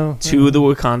I know to the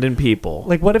Wakandan people.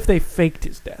 Like, what if they faked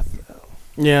his death?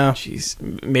 Yeah. Jeez,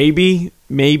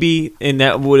 maybe, and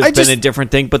that would have been a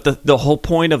different thing. But the whole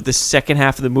point of the second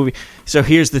half of the movie. So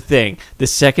here's the thing: the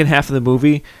second half of the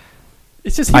movie,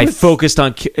 It's just focused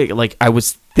on I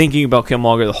was thinking about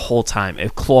Killmonger the whole time.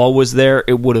 If Claw was there,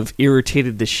 it would have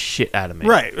irritated the shit out of me.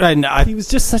 Right. And he was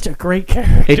just such a great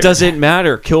character. It doesn't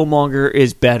matter. Killmonger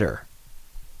is better.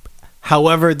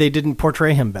 however, they didn't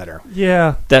portray him better.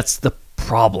 Yeah. That's the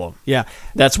problem. Yeah.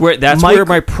 That's where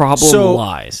my problem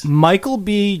lies. Michael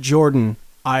B. Jordan,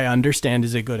 I understand,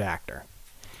 is a good actor.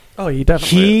 Oh, he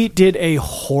definitely. He did a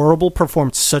horrible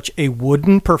performance, such a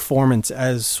wooden performance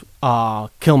as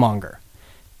Killmonger.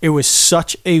 It was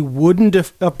such a wooden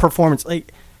performance.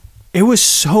 Like, it was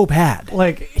so bad.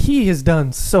 Like, he has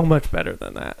done so much better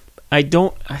than that. I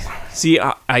don't see.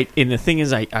 And the thing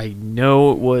is, I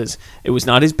know it was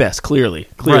not his best. Clearly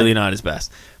Right. not his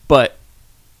best. But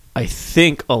I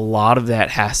think a lot of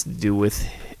that has to do with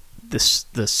the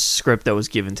script that was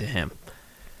given to him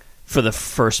for the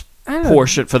first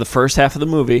portion, for the first half of the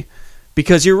movie.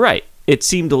 Because you're right, it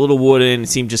seemed a little wooden. It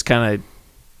seemed just kind of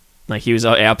like he was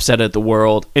upset at the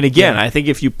world. And again, I think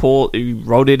if you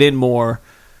wrote it in more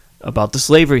about the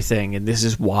slavery thing, and this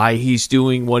is why he's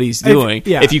doing what he's doing.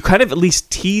 If you kind of at least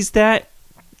tease that,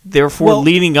 therefore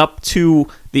leading up to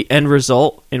the end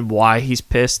result and why he's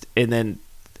pissed, and then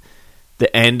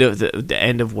the end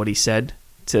of what he said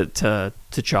to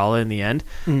T'Challa in the end.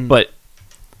 But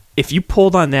if you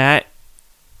pulled on that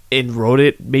and wrote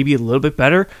it maybe a little bit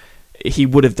better, he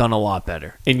would have done a lot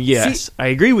better. And yes, I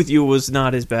agree with you. It was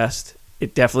not his best.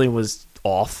 It definitely was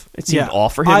off. It seemed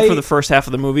off for him for the first half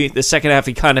of the movie. The second half,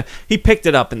 he picked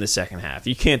it up in the second half.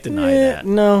 You can't deny that.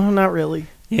 No, not really.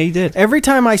 Yeah, he did. Every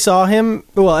time I saw him,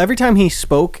 every time he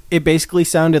spoke, it basically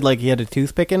sounded like he had a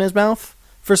toothpick in his mouth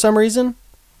for some reason.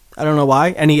 I don't know why.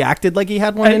 And he acted like he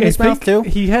had one in his mouth, too.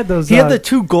 He had those. He had the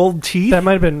two gold teeth. That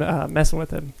might have been messing with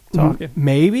him talking.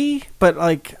 Maybe, but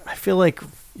I feel like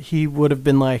he would have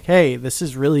been like, hey, this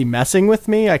is really messing with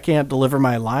me. I can't deliver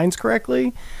my lines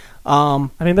correctly. I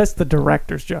mean, that's the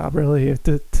director's job, really,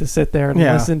 to sit there and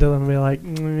listen to them and be like,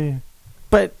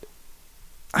 But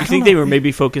I think they were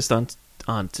maybe focused on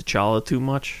T'Challa too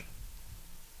much,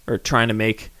 or trying to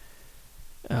make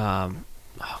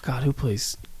who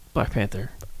plays Black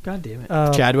Panther? God damn it,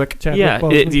 Chadwick. Yeah,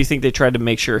 Boseman. do you think they tried to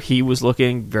make sure he was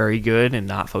looking very good and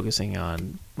not focusing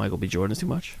on Michael B. Jordan too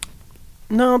much?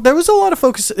 No, there was a lot of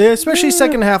focus, especially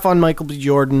second half, on Michael B.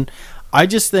 Jordan. I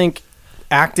just think,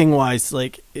 acting wise,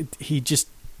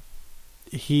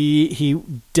 he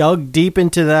dug deep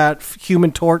into that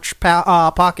Human Torch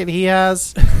pocket he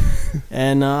has,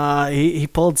 and he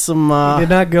pulled some. He did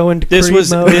not go into this Creed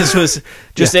was mode. this was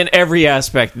just in every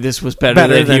aspect. This was better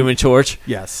than Human Torch.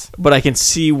 Yes, but I can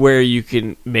see where you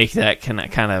can make that kind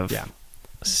of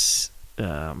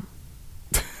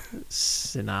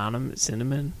cinnamon.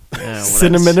 Cinnamon.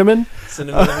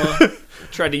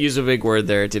 Tried to use a big word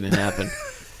there. It didn't happen.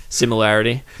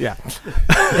 Similarity. Yeah.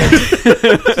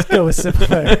 Just go with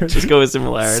similarity. Just go with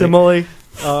similarity.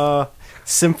 Simile.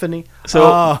 Symphony.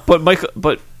 So,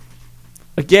 but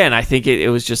again, I think it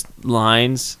was just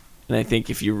lines, and I think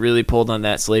if you really pulled on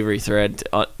that slavery thread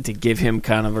to give him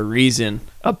kind of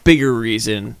a bigger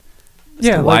reason,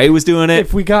 why he was doing it.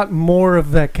 If we got more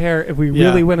of that character, if we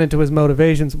really went into his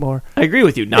motivations more, I agree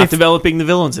with you. Not developing the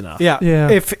villains enough. Yeah.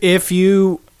 If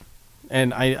you,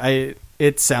 and I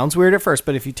it sounds weird at first,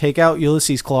 but if you take out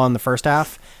Ulysses Claw in the first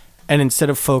half, and instead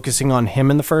of focusing on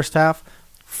him in the first half,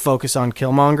 focus on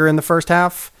Killmonger in the first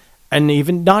half, and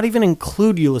not even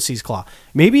include Ulysses Claw.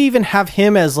 Maybe even have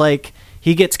him as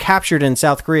he gets captured in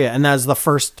South Korea, and that's the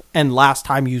first and last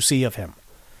time you see of him.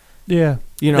 Yeah,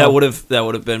 that would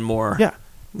have been more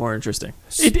interesting.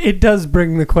 It does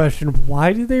bring the question: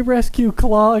 why did they rescue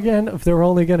Claw again if they're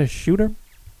only going to shoot him?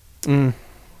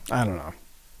 I don't know.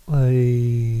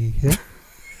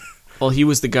 Well, he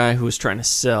was the guy who was trying to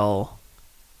sell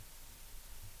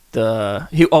he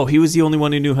was the only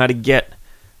one who knew how to get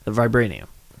the vibranium.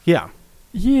 Yeah.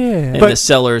 And the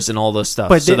sellers and all those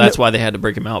stuff. So that's why they had to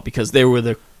break him out, because they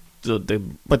were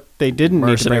But they didn't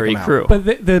need to break mercenary him out. crew. But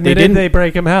the minute didn't- they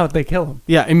break him out, they kill him.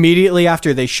 Yeah, immediately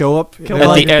after they show up Kill they're him.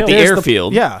 like, at the "There's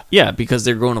airfield. yeah. because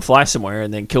they're going to fly somewhere,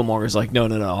 and then Killmonger's like,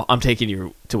 no, I'm taking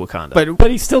you to Wakanda. But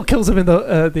He still kills him in the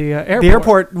airport. the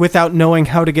airport without knowing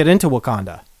how to get into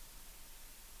Wakanda.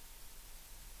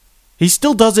 He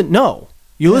still doesn't know.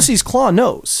 Ulysses Claw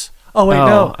knows. Oh wait, Oh,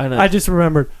 no. I know. I just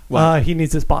remembered. What? He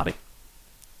needs his body.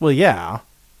 Well, yeah,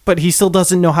 but he still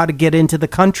doesn't know how to get into the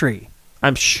country.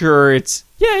 I'm sure it's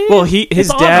Yeah. well, his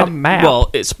on dad. the map. Well,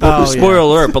 it's Oh, spoiler yeah.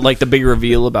 alert, but like the big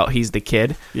reveal about he's the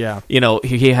kid. Yeah. You know,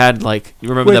 he had like you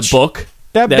remember Which- the book.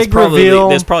 That That's big probably, reveal.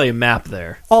 There's probably a map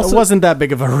there. It wasn't that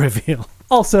big of a reveal.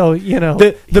 Also,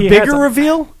 The he bigger has a-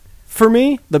 reveal for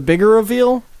me,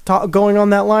 going on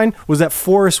that line was that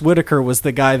Forrest Whitaker was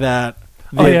the guy that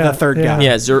the third yeah. guy.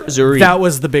 Yeah, Zuri. That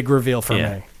was the big reveal for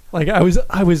Yeah. me. Like I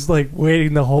was like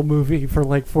waiting the whole movie for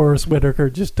like Forrest Whitaker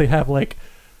just to have like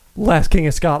Last King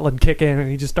of Scotland kick in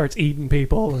and he just starts eating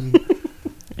people and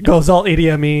goes all Idi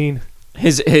Amin.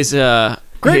 his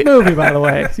Great movie, by the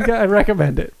way. I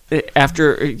recommend it.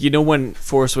 after when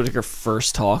Forrest Whitaker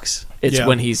first talks, it's Yeah.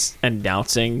 when he's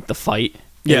announcing the fight.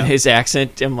 Yeah. And his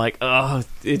accent, I'm like, oh,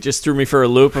 it just threw me for a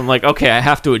loop. I'm like, okay, I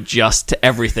have to adjust to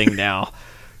everything now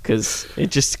because I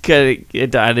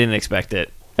didn't expect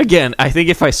it. Again, I think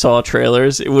if I saw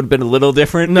trailers, it would have been a little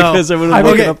different because I would have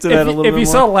woken up to that a little bit if you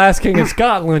more. saw Last King of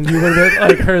Scotland, you would have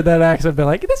like heard that accent and been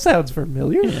like, this sounds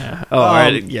familiar. Yeah. Oh, I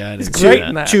didn't it's see great that.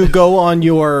 in that. To go on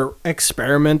your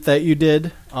experiment that you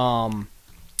did,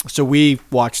 so we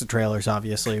watched the trailers,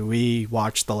 obviously. We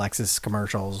watched the Lexus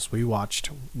commercials. We watched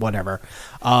whatever.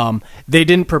 They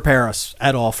didn't prepare us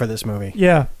at all for this movie.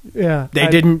 Yeah. They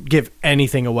didn't give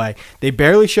anything away. They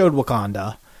barely showed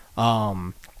Wakanda.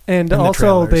 And the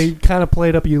also, trailers. they kind of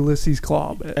played up Ulysses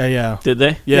Claw. But Yeah. Did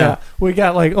they? Yeah. We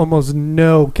got like almost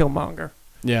no Killmonger.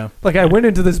 Yeah. Like I went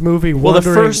into this movie Well, the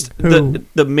wondering first who.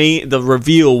 the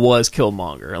reveal was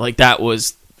Killmonger. Like that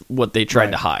was what they tried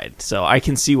Right. to hide. So I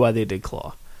can see why they did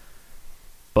Claw.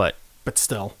 But But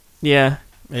still. yeah,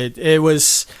 It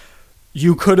was...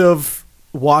 You could have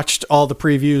watched all the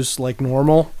previews like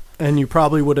normal, and you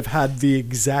probably would have had the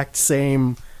exact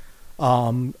same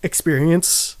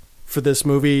experience for this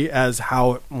movie as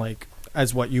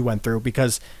as what you went through,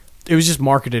 because it was just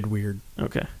marketed weird.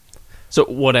 okay. So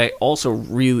what I also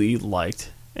really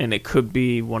liked, and it could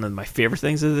be one of my favorite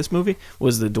things of this movie,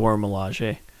 was the Dora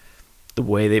Milaje. The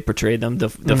way they portrayed them, the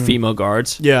female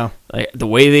guards. Yeah. Like, the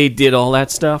way they did all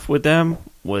that stuff with them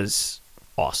was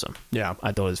awesome. Yeah.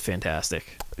 I thought it was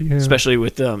fantastic. Yeah. Especially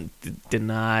with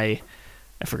I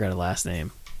forgot her last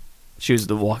name. She was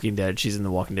The Walking Dead. She's in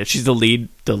The Walking Dead. She's the lead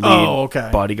Oh, okay.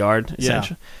 bodyguard, Yeah.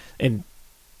 essentially. And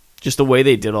just the way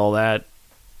they did all that,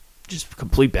 just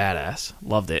complete badass.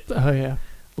 Loved it. Oh yeah.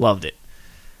 Loved it.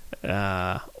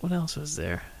 What else was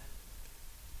there?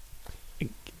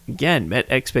 Again, met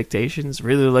expectations.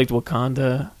 Really liked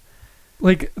Wakanda.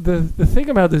 Like the thing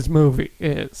about this movie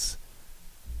is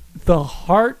the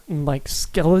heart and like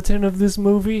skeleton of this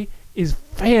movie is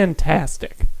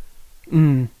fantastic.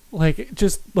 Like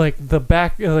just like the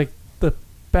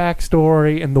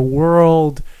backstory and the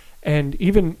world and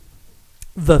even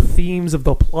the themes of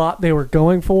the plot they were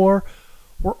going for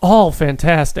were all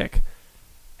fantastic.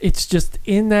 It's just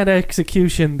in that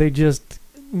execution they just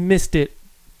missed it,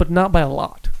 but not by a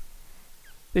lot.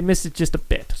 They missed it just a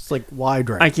bit. It's like wide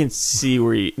range. I can see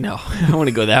where you... No, I don't want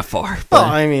to go that far. Well, But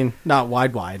I mean, not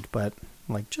wide, but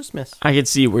like just miss. I can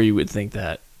see where you would think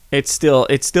that. It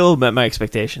still met my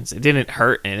expectations. It didn't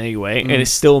hurt in any way, and it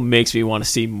still makes me want to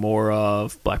see more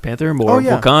of Black Panther, more of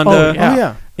Wakanda, Oh, yeah. Oh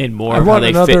yeah. and more I of how want they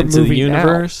another fit into the movie now.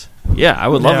 universe. Yeah, I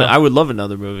would love Yeah. it. I would love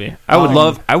another movie. I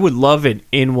would love an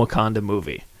in Wakanda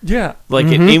movie. Yeah. Like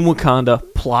an in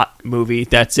Wakanda plot movie.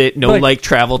 That's it. No Like,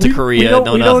 travel to Korea. We don't,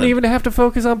 no we nothing. don't even have to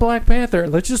focus on Black Panther.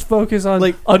 Let's just focus on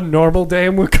Like- a normal day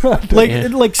in Wakanda.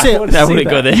 Like say, wanna I see wouldn't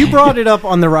go that. there. you brought it up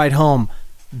on the ride home.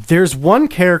 There's one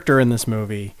character in this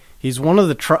movie. He's one of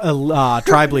the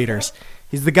tribe leaders.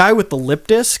 He's the guy with the lip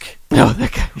disc, No,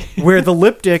 that guy. where the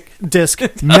lip disc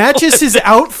matches his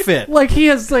outfit. Like he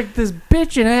has like this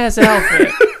bitchin' ass outfit.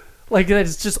 Like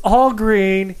it's just all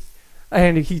green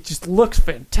and he just looks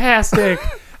fantastic.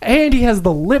 And he has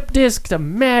the lip disc to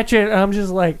match it. And I'm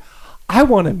just like, I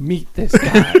want to meet this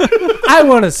guy. I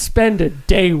want to spend a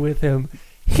day with him.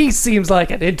 He seems like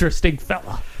an interesting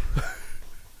fella.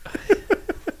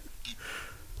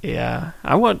 Yeah,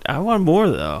 I want more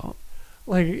though.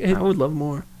 Like it, I would love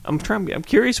more. I'm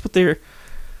curious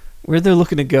where they're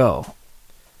looking to go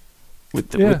with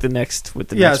the next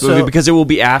Yeah, movie, so- because it will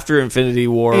be after Infinity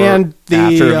War And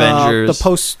after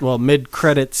Avengers. the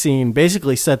mid-credit scene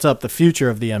basically sets up the future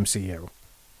of the MCU.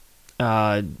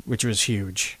 which was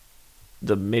huge.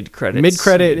 The mid-credits.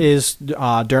 Mid-credit is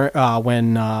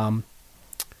when...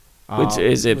 Which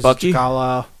is it, was Bucky?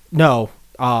 T'Challa? No.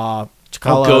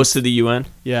 T'Challa goes to the UN?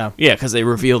 Yeah. Yeah, because they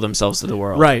reveal themselves to the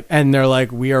world. Right, and they're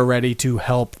like, we are ready to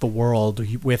help the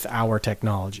world with our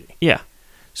technology. Yeah.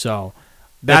 So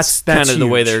That's kind of the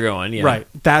way huge. they're going, yeah. Right.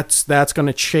 That's going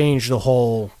to change the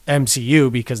whole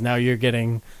MCU because now you're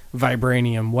getting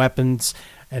vibranium weapons,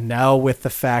 and now with the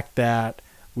fact that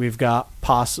we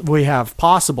have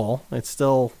possible, it's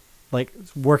still like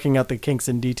working out the kinks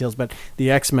and details, but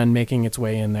the X-Men making its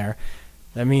way in there.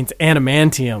 That means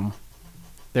adamantium.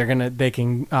 They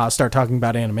can start talking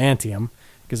about adamantium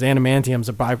because adamantium is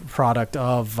a byproduct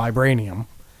of vibranium.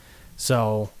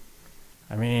 So,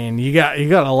 I mean, you got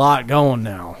a lot going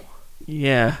now.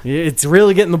 Yeah. It's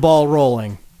really getting the ball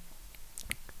rolling.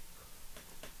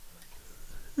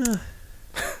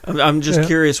 I'm just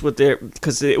curious what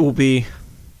because it will be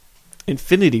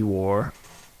Infinity War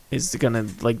is gonna,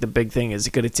 like, the big thing. Is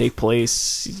it gonna take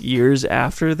place years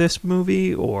after this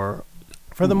movie, or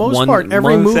for the most part,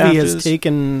 every movie has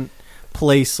taken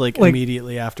place like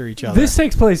immediately after each other. This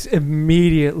takes place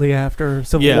immediately after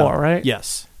Civil War, right?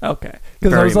 Yes. Okay.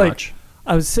 Because I was like,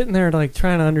 I was sitting there like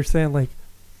trying to understand, like,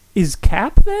 is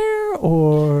Cap there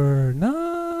or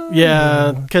not?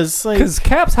 Yeah, because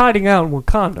Cap's hiding out in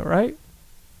Wakanda, right?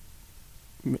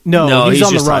 No, he's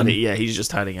on the just run. Yeah, he's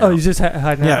just hiding out. Oh, he's just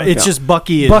hiding Yeah, out. it's just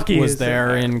Bucky was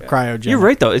there in cryogenic. You're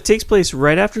right, though. It takes place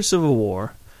right after Civil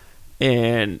War,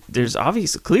 and there's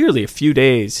clearly a few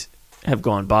days have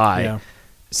gone by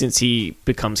since he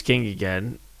becomes king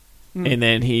again, and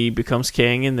then he becomes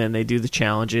king, and then they do the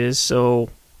challenges. So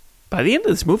by the end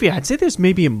of this movie, I'd say there's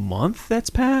maybe a month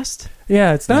that's passed.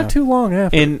 Yeah, it's not too long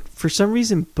after. And for some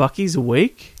reason, Bucky's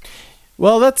awake.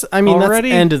 Well, that's Already?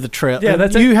 the end of the trail. Yeah,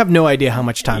 you have no idea how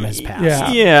much time has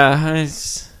passed. Yeah.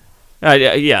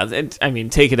 Yeah. I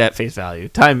mean, take it at face value.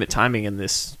 Timing in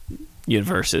this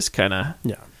universe is kind of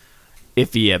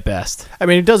iffy at best. I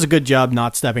mean, it does a good job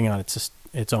not stepping on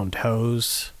its own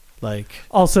toes, like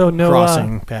also no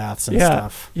crossing paths and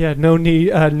stuff. Yeah, no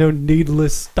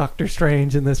needless Doctor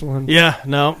Strange in this one. Yeah,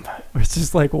 no. It's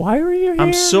just like, why are you here?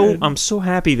 I'm so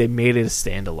happy they made it a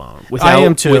standalone. I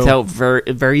am too. Without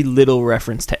very little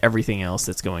reference to everything else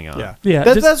that's going on. Yeah.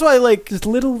 That's why, like, just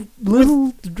little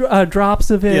drops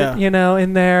of it,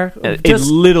 in there. It's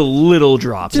little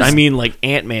drops. I mean, like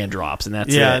Ant-Man drops, and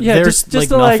that's it. Yeah, there's just like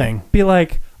to nothing. Like, be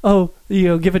like, oh,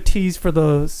 give a tease for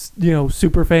those,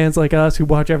 super fans like us who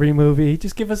watch every movie.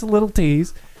 Just give us a little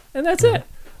tease, and that's it.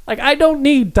 Like, I don't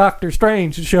need Doctor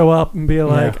Strange to show up and be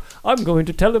like, I'm going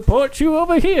to teleport you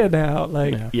over here now.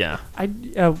 Like,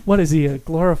 what is he, a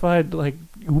glorified, like,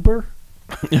 Uber?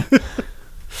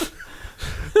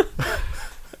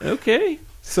 Okay.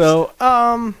 So,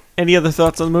 any other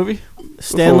thoughts on the movie?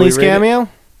 Stan Lee's cameo?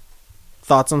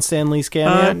 Thoughts on Stan Lee's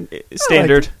cameo?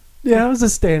 Standard. Yeah, it was a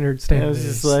standard. It was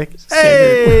just like,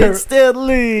 hey, it's Stan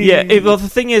Lee. Yeah, well, the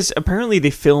thing is, apparently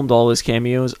they filmed all his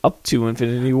cameos up to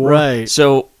Infinity War. Right.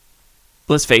 So,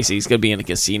 let's face it, he's going to be in a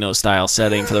casino-style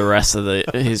setting for the rest of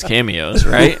his cameos,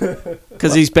 right?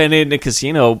 Because he's been in a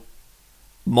casino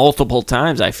multiple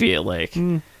times, I feel like,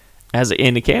 in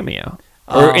a cameo.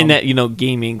 Or in that,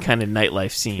 gaming kind of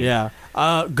nightlife scene. Yeah.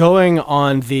 Going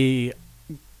on the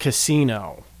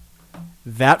casino,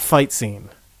 that fight scene,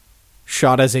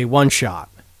 shot as a one-shot.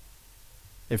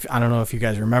 I don't know if you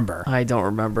guys remember. I don't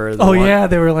remember. Yeah,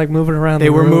 they were like moving around. They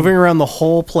were moving around the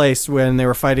whole place when they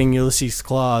were fighting Ulysses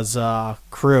Claw's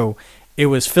crew. It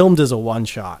was filmed as a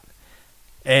one-shot,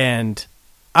 and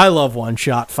I love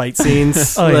one-shot fight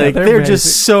scenes. They're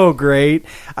just so great.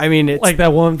 I mean, it's like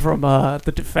that one from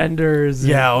the Defenders.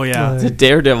 The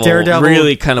Daredevil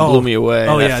really kind of blew me away.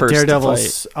 First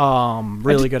Daredevil's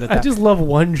really good at that. I just love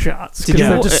one-shots because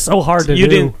they're just so hard to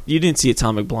do. You didn't see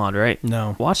Atomic Blonde, right?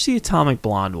 No. Watch the Atomic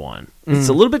Blonde one. It's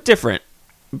a little bit different,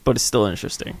 but it's still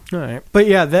interesting. All right,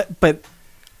 but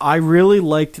I really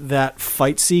liked that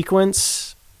fight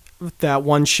sequence, that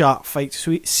one-shot fight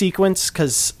sequence,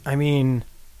 because I mean,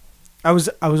 I was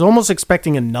almost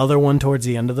expecting another one towards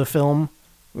the end of the film.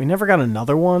 We never got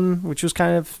another one, which was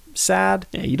kind of sad.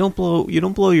 Yeah, you don't blow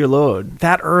your load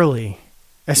that early.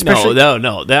 Especially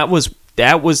No. That was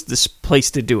the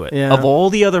place to do it. Yeah. Of all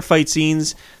the other fight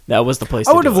scenes, that was the place.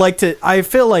 I would have liked it. I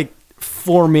feel like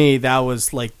for me, that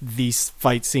was like the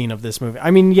fight scene of this movie.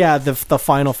 I mean, yeah, the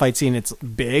final fight scene, it's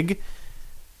big,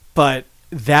 but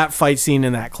that fight scene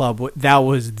in that club, that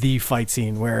was the fight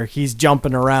scene where he's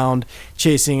jumping around,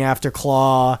 chasing after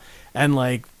Claw, and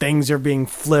like things are being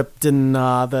flipped, and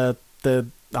the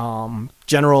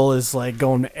general is like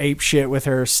going ape shit with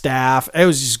her staff. It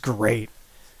was just great.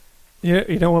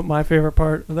 You know what my favorite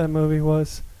part of that movie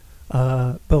was?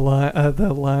 The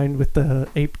line with the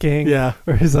ape gang. Yeah.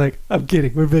 Where he's like, I'm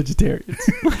kidding, we're vegetarians.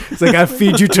 It's like, I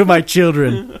feed you to my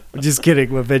children. I'm just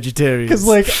kidding, we're vegetarians. Because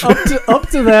like up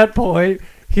to that point,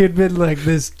 he had been like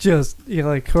this, just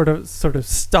like sort of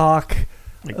stock,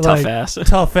 Like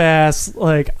tough ass.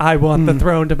 Like, I want the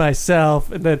throne to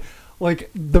myself, and then like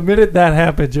the minute that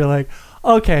happens, you're like,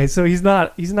 okay, so he's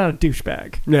not a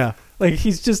douchebag. Yeah. Like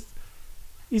he's just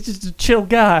a chill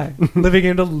guy living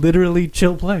in a literally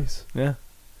chill place. Yeah.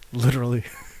 Literally.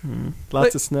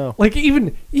 Lots of snow. Like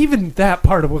even that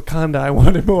part of Wakanda, I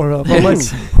wanted more of. I'm like,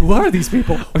 who are these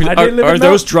people? Are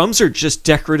those drums or just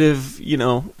decorative,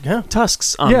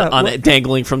 tusks on it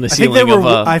dangling from the ceiling?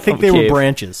 I think they were cave?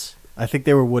 branches. I think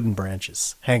they were wooden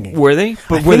branches hanging. Were they?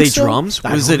 But were they drums?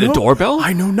 Was it a doorbell?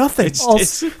 I know nothing.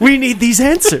 We need these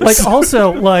answers. Like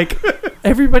also, like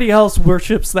everybody else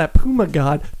worships that puma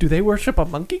god. Do they worship a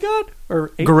monkey god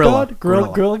or ape god?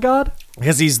 Gorilla god?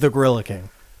 Because he's the gorilla king.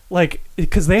 Like,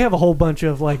 because they have a whole bunch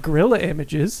of like gorilla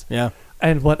images. Yeah.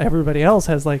 And what everybody else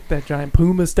has, like that giant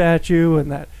puma statue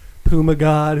and that puma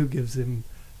god who gives him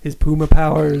his puma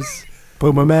powers.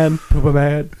 Puma man.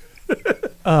 But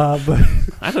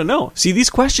I don't know. See, these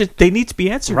questions, they need to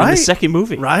be answered in the second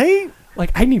movie. Right?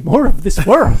 Like, I need more of this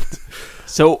world.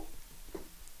 So,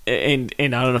 and I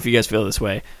don't know if you guys feel this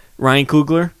way. Ryan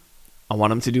Coogler, I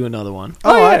want him to do another one.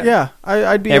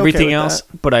 I'd be Everything okay with else,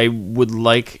 that. but I would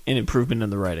like an improvement in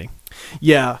the writing.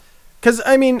 Yeah. Because,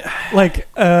 I mean... Like,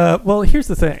 well, here's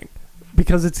the thing.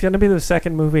 Because it's going to be the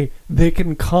second movie, they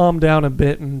can calm down a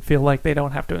bit and feel like they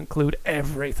don't have to include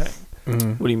everything.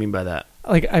 Mm-hmm. What do you mean by that?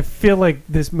 Like, I feel like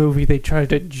this movie, they tried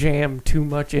to jam too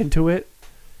much into it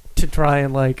to try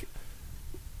and, like,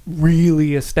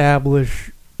 really establish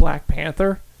Black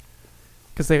Panther.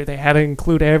 Because they had to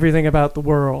include everything about the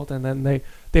world, and then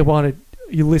they wanted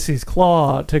Ulysses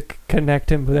Claw to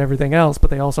connect him with everything else,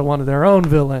 but they also wanted their own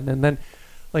villain, and then,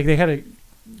 like, they had to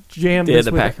jam this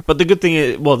with pack. But the good thing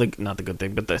is, well, not the good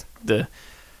thing, but the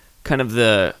kind of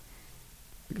the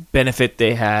benefit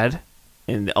they had,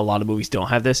 and a lot of movies don't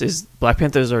have this, is Black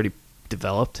Panther is already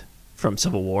developed from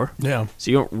Civil War. Yeah.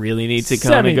 So you don't really need to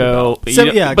kind of go...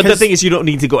 But the thing is, you don't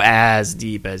need to go as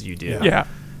deep as you do. Yeah.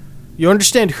 You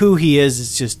understand who he is,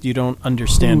 it's just you don't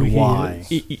understand why.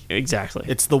 Exactly.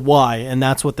 It's the why, and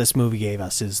that's what this movie gave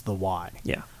us, is the why.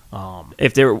 Yeah.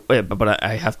 But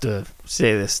I have to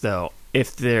say this, though.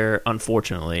 If there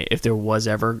was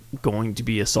ever going to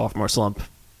be a sophomore slump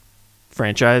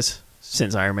franchise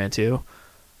since Iron Man 2,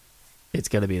 it's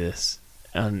going to be this.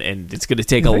 And it's going to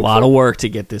take a lot of work to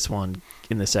get this one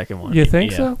in the second one. You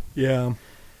think so? Yeah.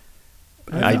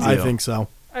 I do. think so.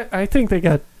 I think they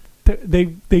got...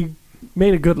 They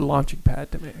made a good launching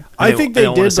pad to me. I think they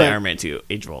don't want did to say that. Iron Man 2,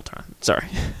 Age of Ultron. Sorry.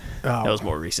 That was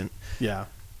more recent. Yeah.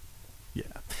 Yeah.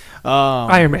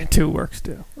 Iron Man 2 works,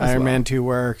 too. Iron Man 2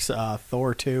 works.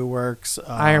 Thor 2 works.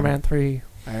 Iron Man 3.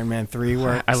 Iron Man 3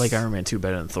 works. I like Iron Man 2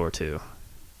 better than Thor 2.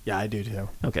 Yeah, I do, too.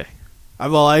 Okay.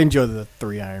 I enjoy the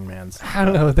 3 Iron Mans. I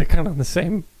don't know. They're kind of on the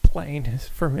same plane as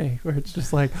for me, where it's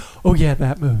just like, oh, yeah,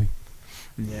 that movie.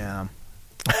 Yeah.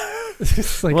 It's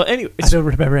just like, well, anyway, I don't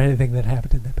remember anything that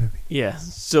happened in that movie. Yeah.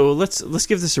 So let's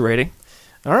give this a rating.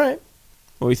 All right.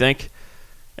 What do we think?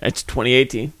 It's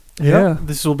 2018. Yeah. Yep.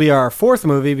 This will be our 4th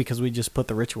movie because we just put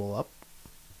The Ritual up.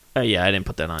 Yeah, I didn't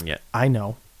put that on yet. I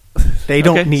know. They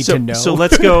don't need to know. So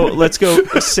let's go,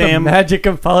 Sam. The magic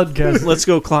of podcast. Let's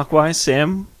go clockwise,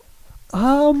 Sam.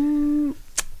 I'm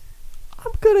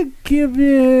gonna give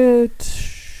it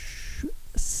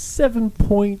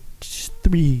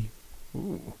 7.3.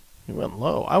 Ooh, you went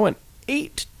low. I went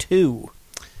 8.2.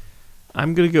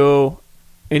 I'm gonna go,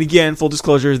 and again, full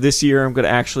disclosure, this year I'm gonna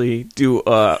actually do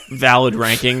a valid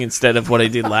ranking instead of what I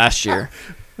did last year.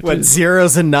 What,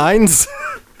 0s and 9s?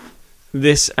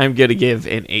 This I'm gonna give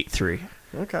an 8.3.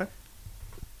 Okay.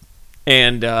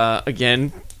 And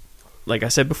again, like I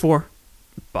said before,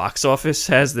 box office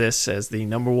has this as the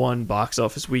number 1 box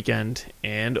office weekend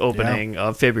and opening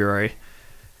of February.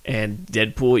 And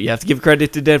Deadpool, you have to give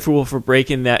credit to Deadpool for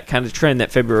breaking that kind of trend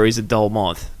that February is a dull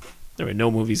month. There were no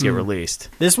movies get released.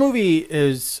 This movie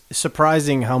is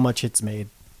surprising how much it's made.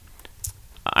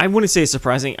 I wouldn't say it's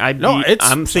surprising. I'm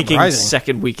thinking surprising.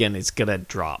 second weekend it's gonna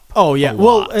drop. Oh yeah,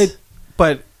 lot.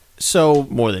 But so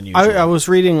more than usual. I was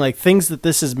reading like things that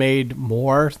this has made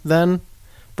more than.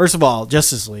 First of all,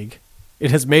 Justice League. It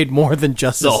has made more than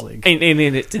Justice League, and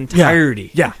in its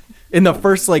entirety. Yeah. In the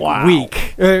first weekend,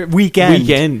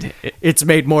 it's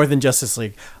made more than Justice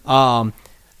League. One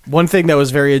thing that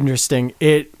was very interesting,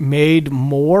 it made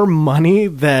more money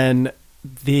than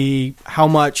how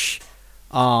much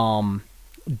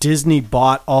Disney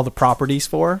bought all the properties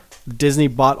for. Disney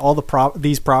bought all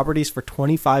these properties for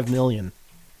 $25 million.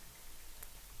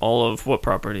 All of what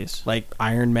properties? Like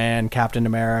Iron Man, Captain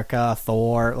America,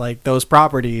 Thor, like those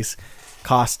properties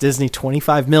cost Disney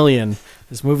 $25 million.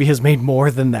 This movie has made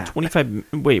more than that. 25.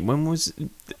 Wait, when was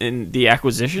in the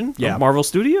acquisition Yeah. of Marvel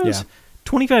Studios? Yeah.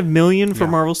 25 million for Yeah.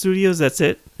 Marvel Studios. That's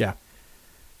it. Yeah,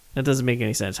 That doesn't make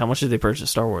any sense. How much did they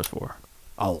purchase Star Wars for?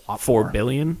 a lot. $4 more.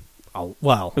 billion.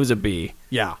 Well, It was a B.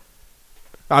 yeah.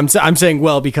 I'm saying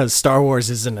well because Star Wars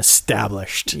isn't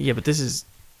established. Yeah, but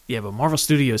but Marvel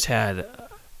Studios had.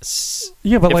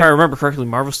 Yeah, but if like, I remember correctly,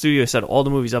 Marvel Studios had all the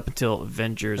movies up until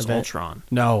Avengers Ultron.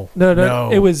 No. no.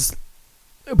 It was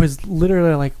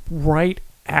literally like right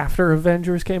after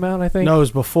Avengers came out. I think. No, it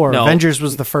was before. No. Avengers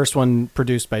was the first one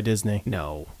produced by Disney.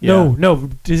 No. Yeah. No.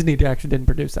 Disney actually didn't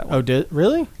produce that one. Oh, did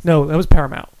really? No, that was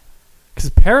Paramount. Because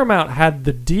Paramount had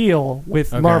the deal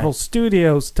with Okay. Marvel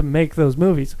Studios to make those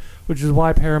movies, which is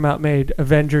why Paramount made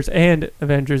Avengers and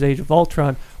Avengers: Age of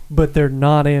Ultron, but they're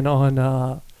not in on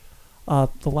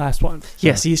the last one.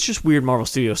 Yeah, see, it's just weird. Marvel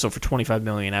Studios. So for $25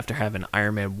 million, after having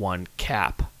Iron Man 1,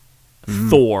 Cap,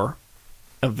 Thor,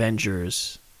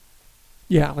 Avengers.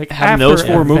 Yeah, like Having after those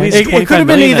four movies, It could 25 have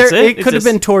been million, either. that's it? It could have just-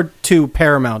 been toward to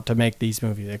Paramount to make these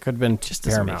movies. It could have been Just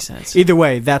doesn't make Paramount. sense. Either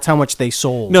way, that's how much they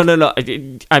sold. No.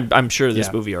 I'm sure this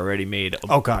Yeah. movie already made.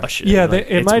 Oh, God. Yeah, like,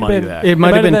 it it's might have money been. back. It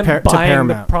might have been them to buying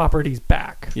Paramount. the properties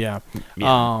back. Yeah.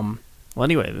 Yeah. Well,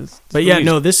 anyway, But yeah, movie's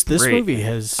no. This great. movie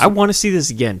has. I want to see this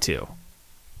again too.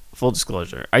 Full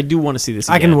disclosure, I do want to see this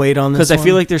again. I can wait on this because I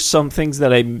feel one. like there's some things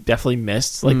that I definitely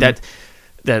missed, like that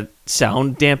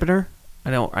sound dampener. I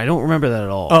don't remember that at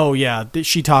all. Oh yeah,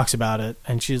 she talks about it,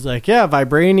 and she's like, "Yeah,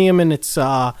 vibranium, and it's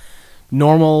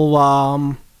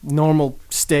normal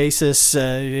stasis.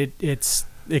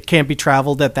 It can't be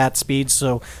traveled at that speed,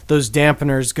 so those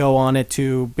dampeners go on it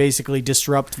to basically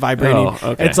disrupt vibranium."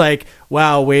 Oh, okay. It's like,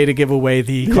 wow, way to give away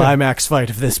the climax fight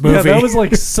of this movie. Yeah, that was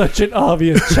like such an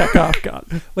obvious Chekhov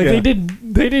gun. Like Yeah.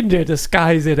 they didn't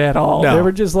disguise it at all. No. They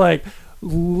were just like,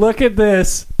 look at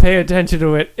this, pay attention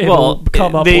to it. It'll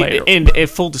come up later. And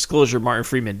full disclosure, Martin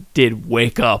Freeman did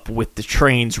wake up with the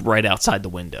trains right outside the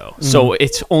window, so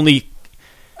it's only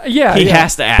Yeah, he yeah.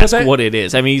 has to But ask that- what it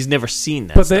is. I mean, he's never seen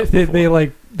that. But stuff they before.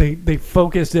 like they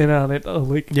focused in on it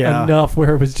enough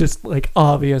where it was just like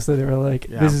obvious that they were like,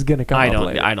 this is gonna come up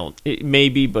later.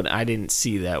 Maybe, but I didn't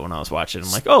see that when I was watching.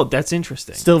 I'm like, oh, that's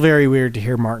interesting. Still very weird to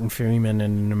hear Martin Freeman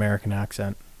in an American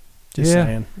accent. Just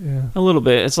saying. Yeah. A little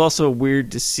bit. It's also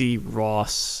weird to see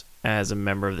Ross as a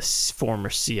member of the former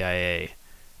CIA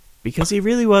because he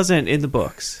really wasn't in the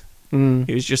books.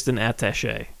 He was just an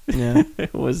attaché. Yeah.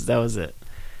 That was it.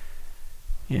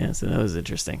 Yeah, so that was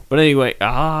interesting. But anyway,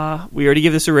 we already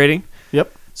give this a rating.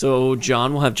 Yep. So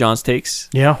John will have John's takes.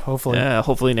 Yeah, hopefully.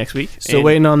 Hopefully next week. Still And-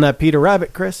 waiting on that Peter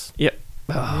Rabbit, Chris. Yep.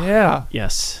 Yeah.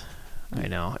 Yes. I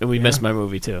know. And we missed my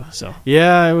movie too. So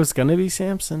Yeah, it was gonna be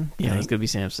Samson. yeah, it's gonna be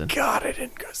Samson. God, I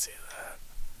didn't go see that.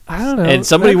 I don't know. And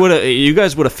somebody you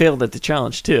guys would have failed at the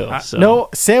challenge too. So. No,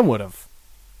 Sam would have.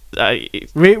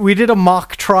 We did a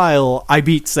mock trial. I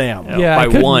beat Sam. Yeah, I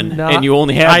by could one, not- and you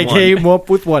only had I one. came up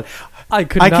with one. I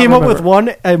could. I not came up remember.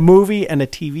 with a movie, and a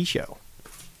TV show.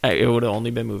 It would have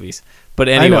only been movies. But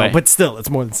I anyway, know, but still, it's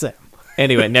more than Sam.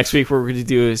 anyway, next week what we're going to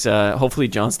do is hopefully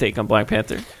John's take on Black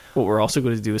Panther. What we're also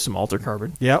going to do is some Alter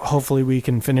Carbon. Yeah, hopefully we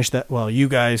can finish that. Well, you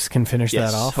guys can finish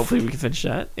that off. Hopefully we can finish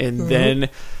that, and then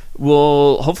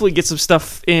we'll hopefully get some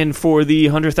stuff in for the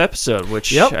 100th episode,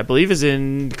 which I believe is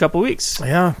in a couple weeks.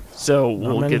 Yeah. So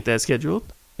we'll get that scheduled.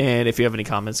 And if you have any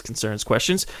comments, concerns,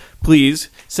 questions, please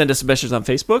send us a message on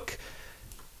Facebook.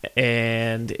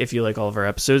 And if you like all of our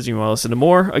episodes and you want to listen to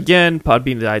more, again,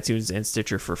 Podbean to iTunes and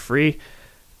Stitcher for free.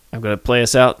 I'm going to play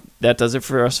us out. That does it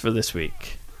for us for this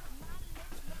week.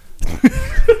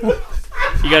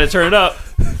 You got to turn it up.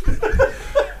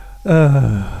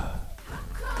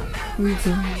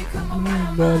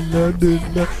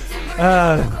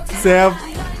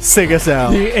 Sam, sing us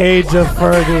out. The age of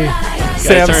Fergie.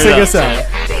 Sam, turn it sing up, us out.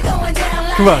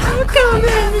 Sam. Come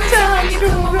on.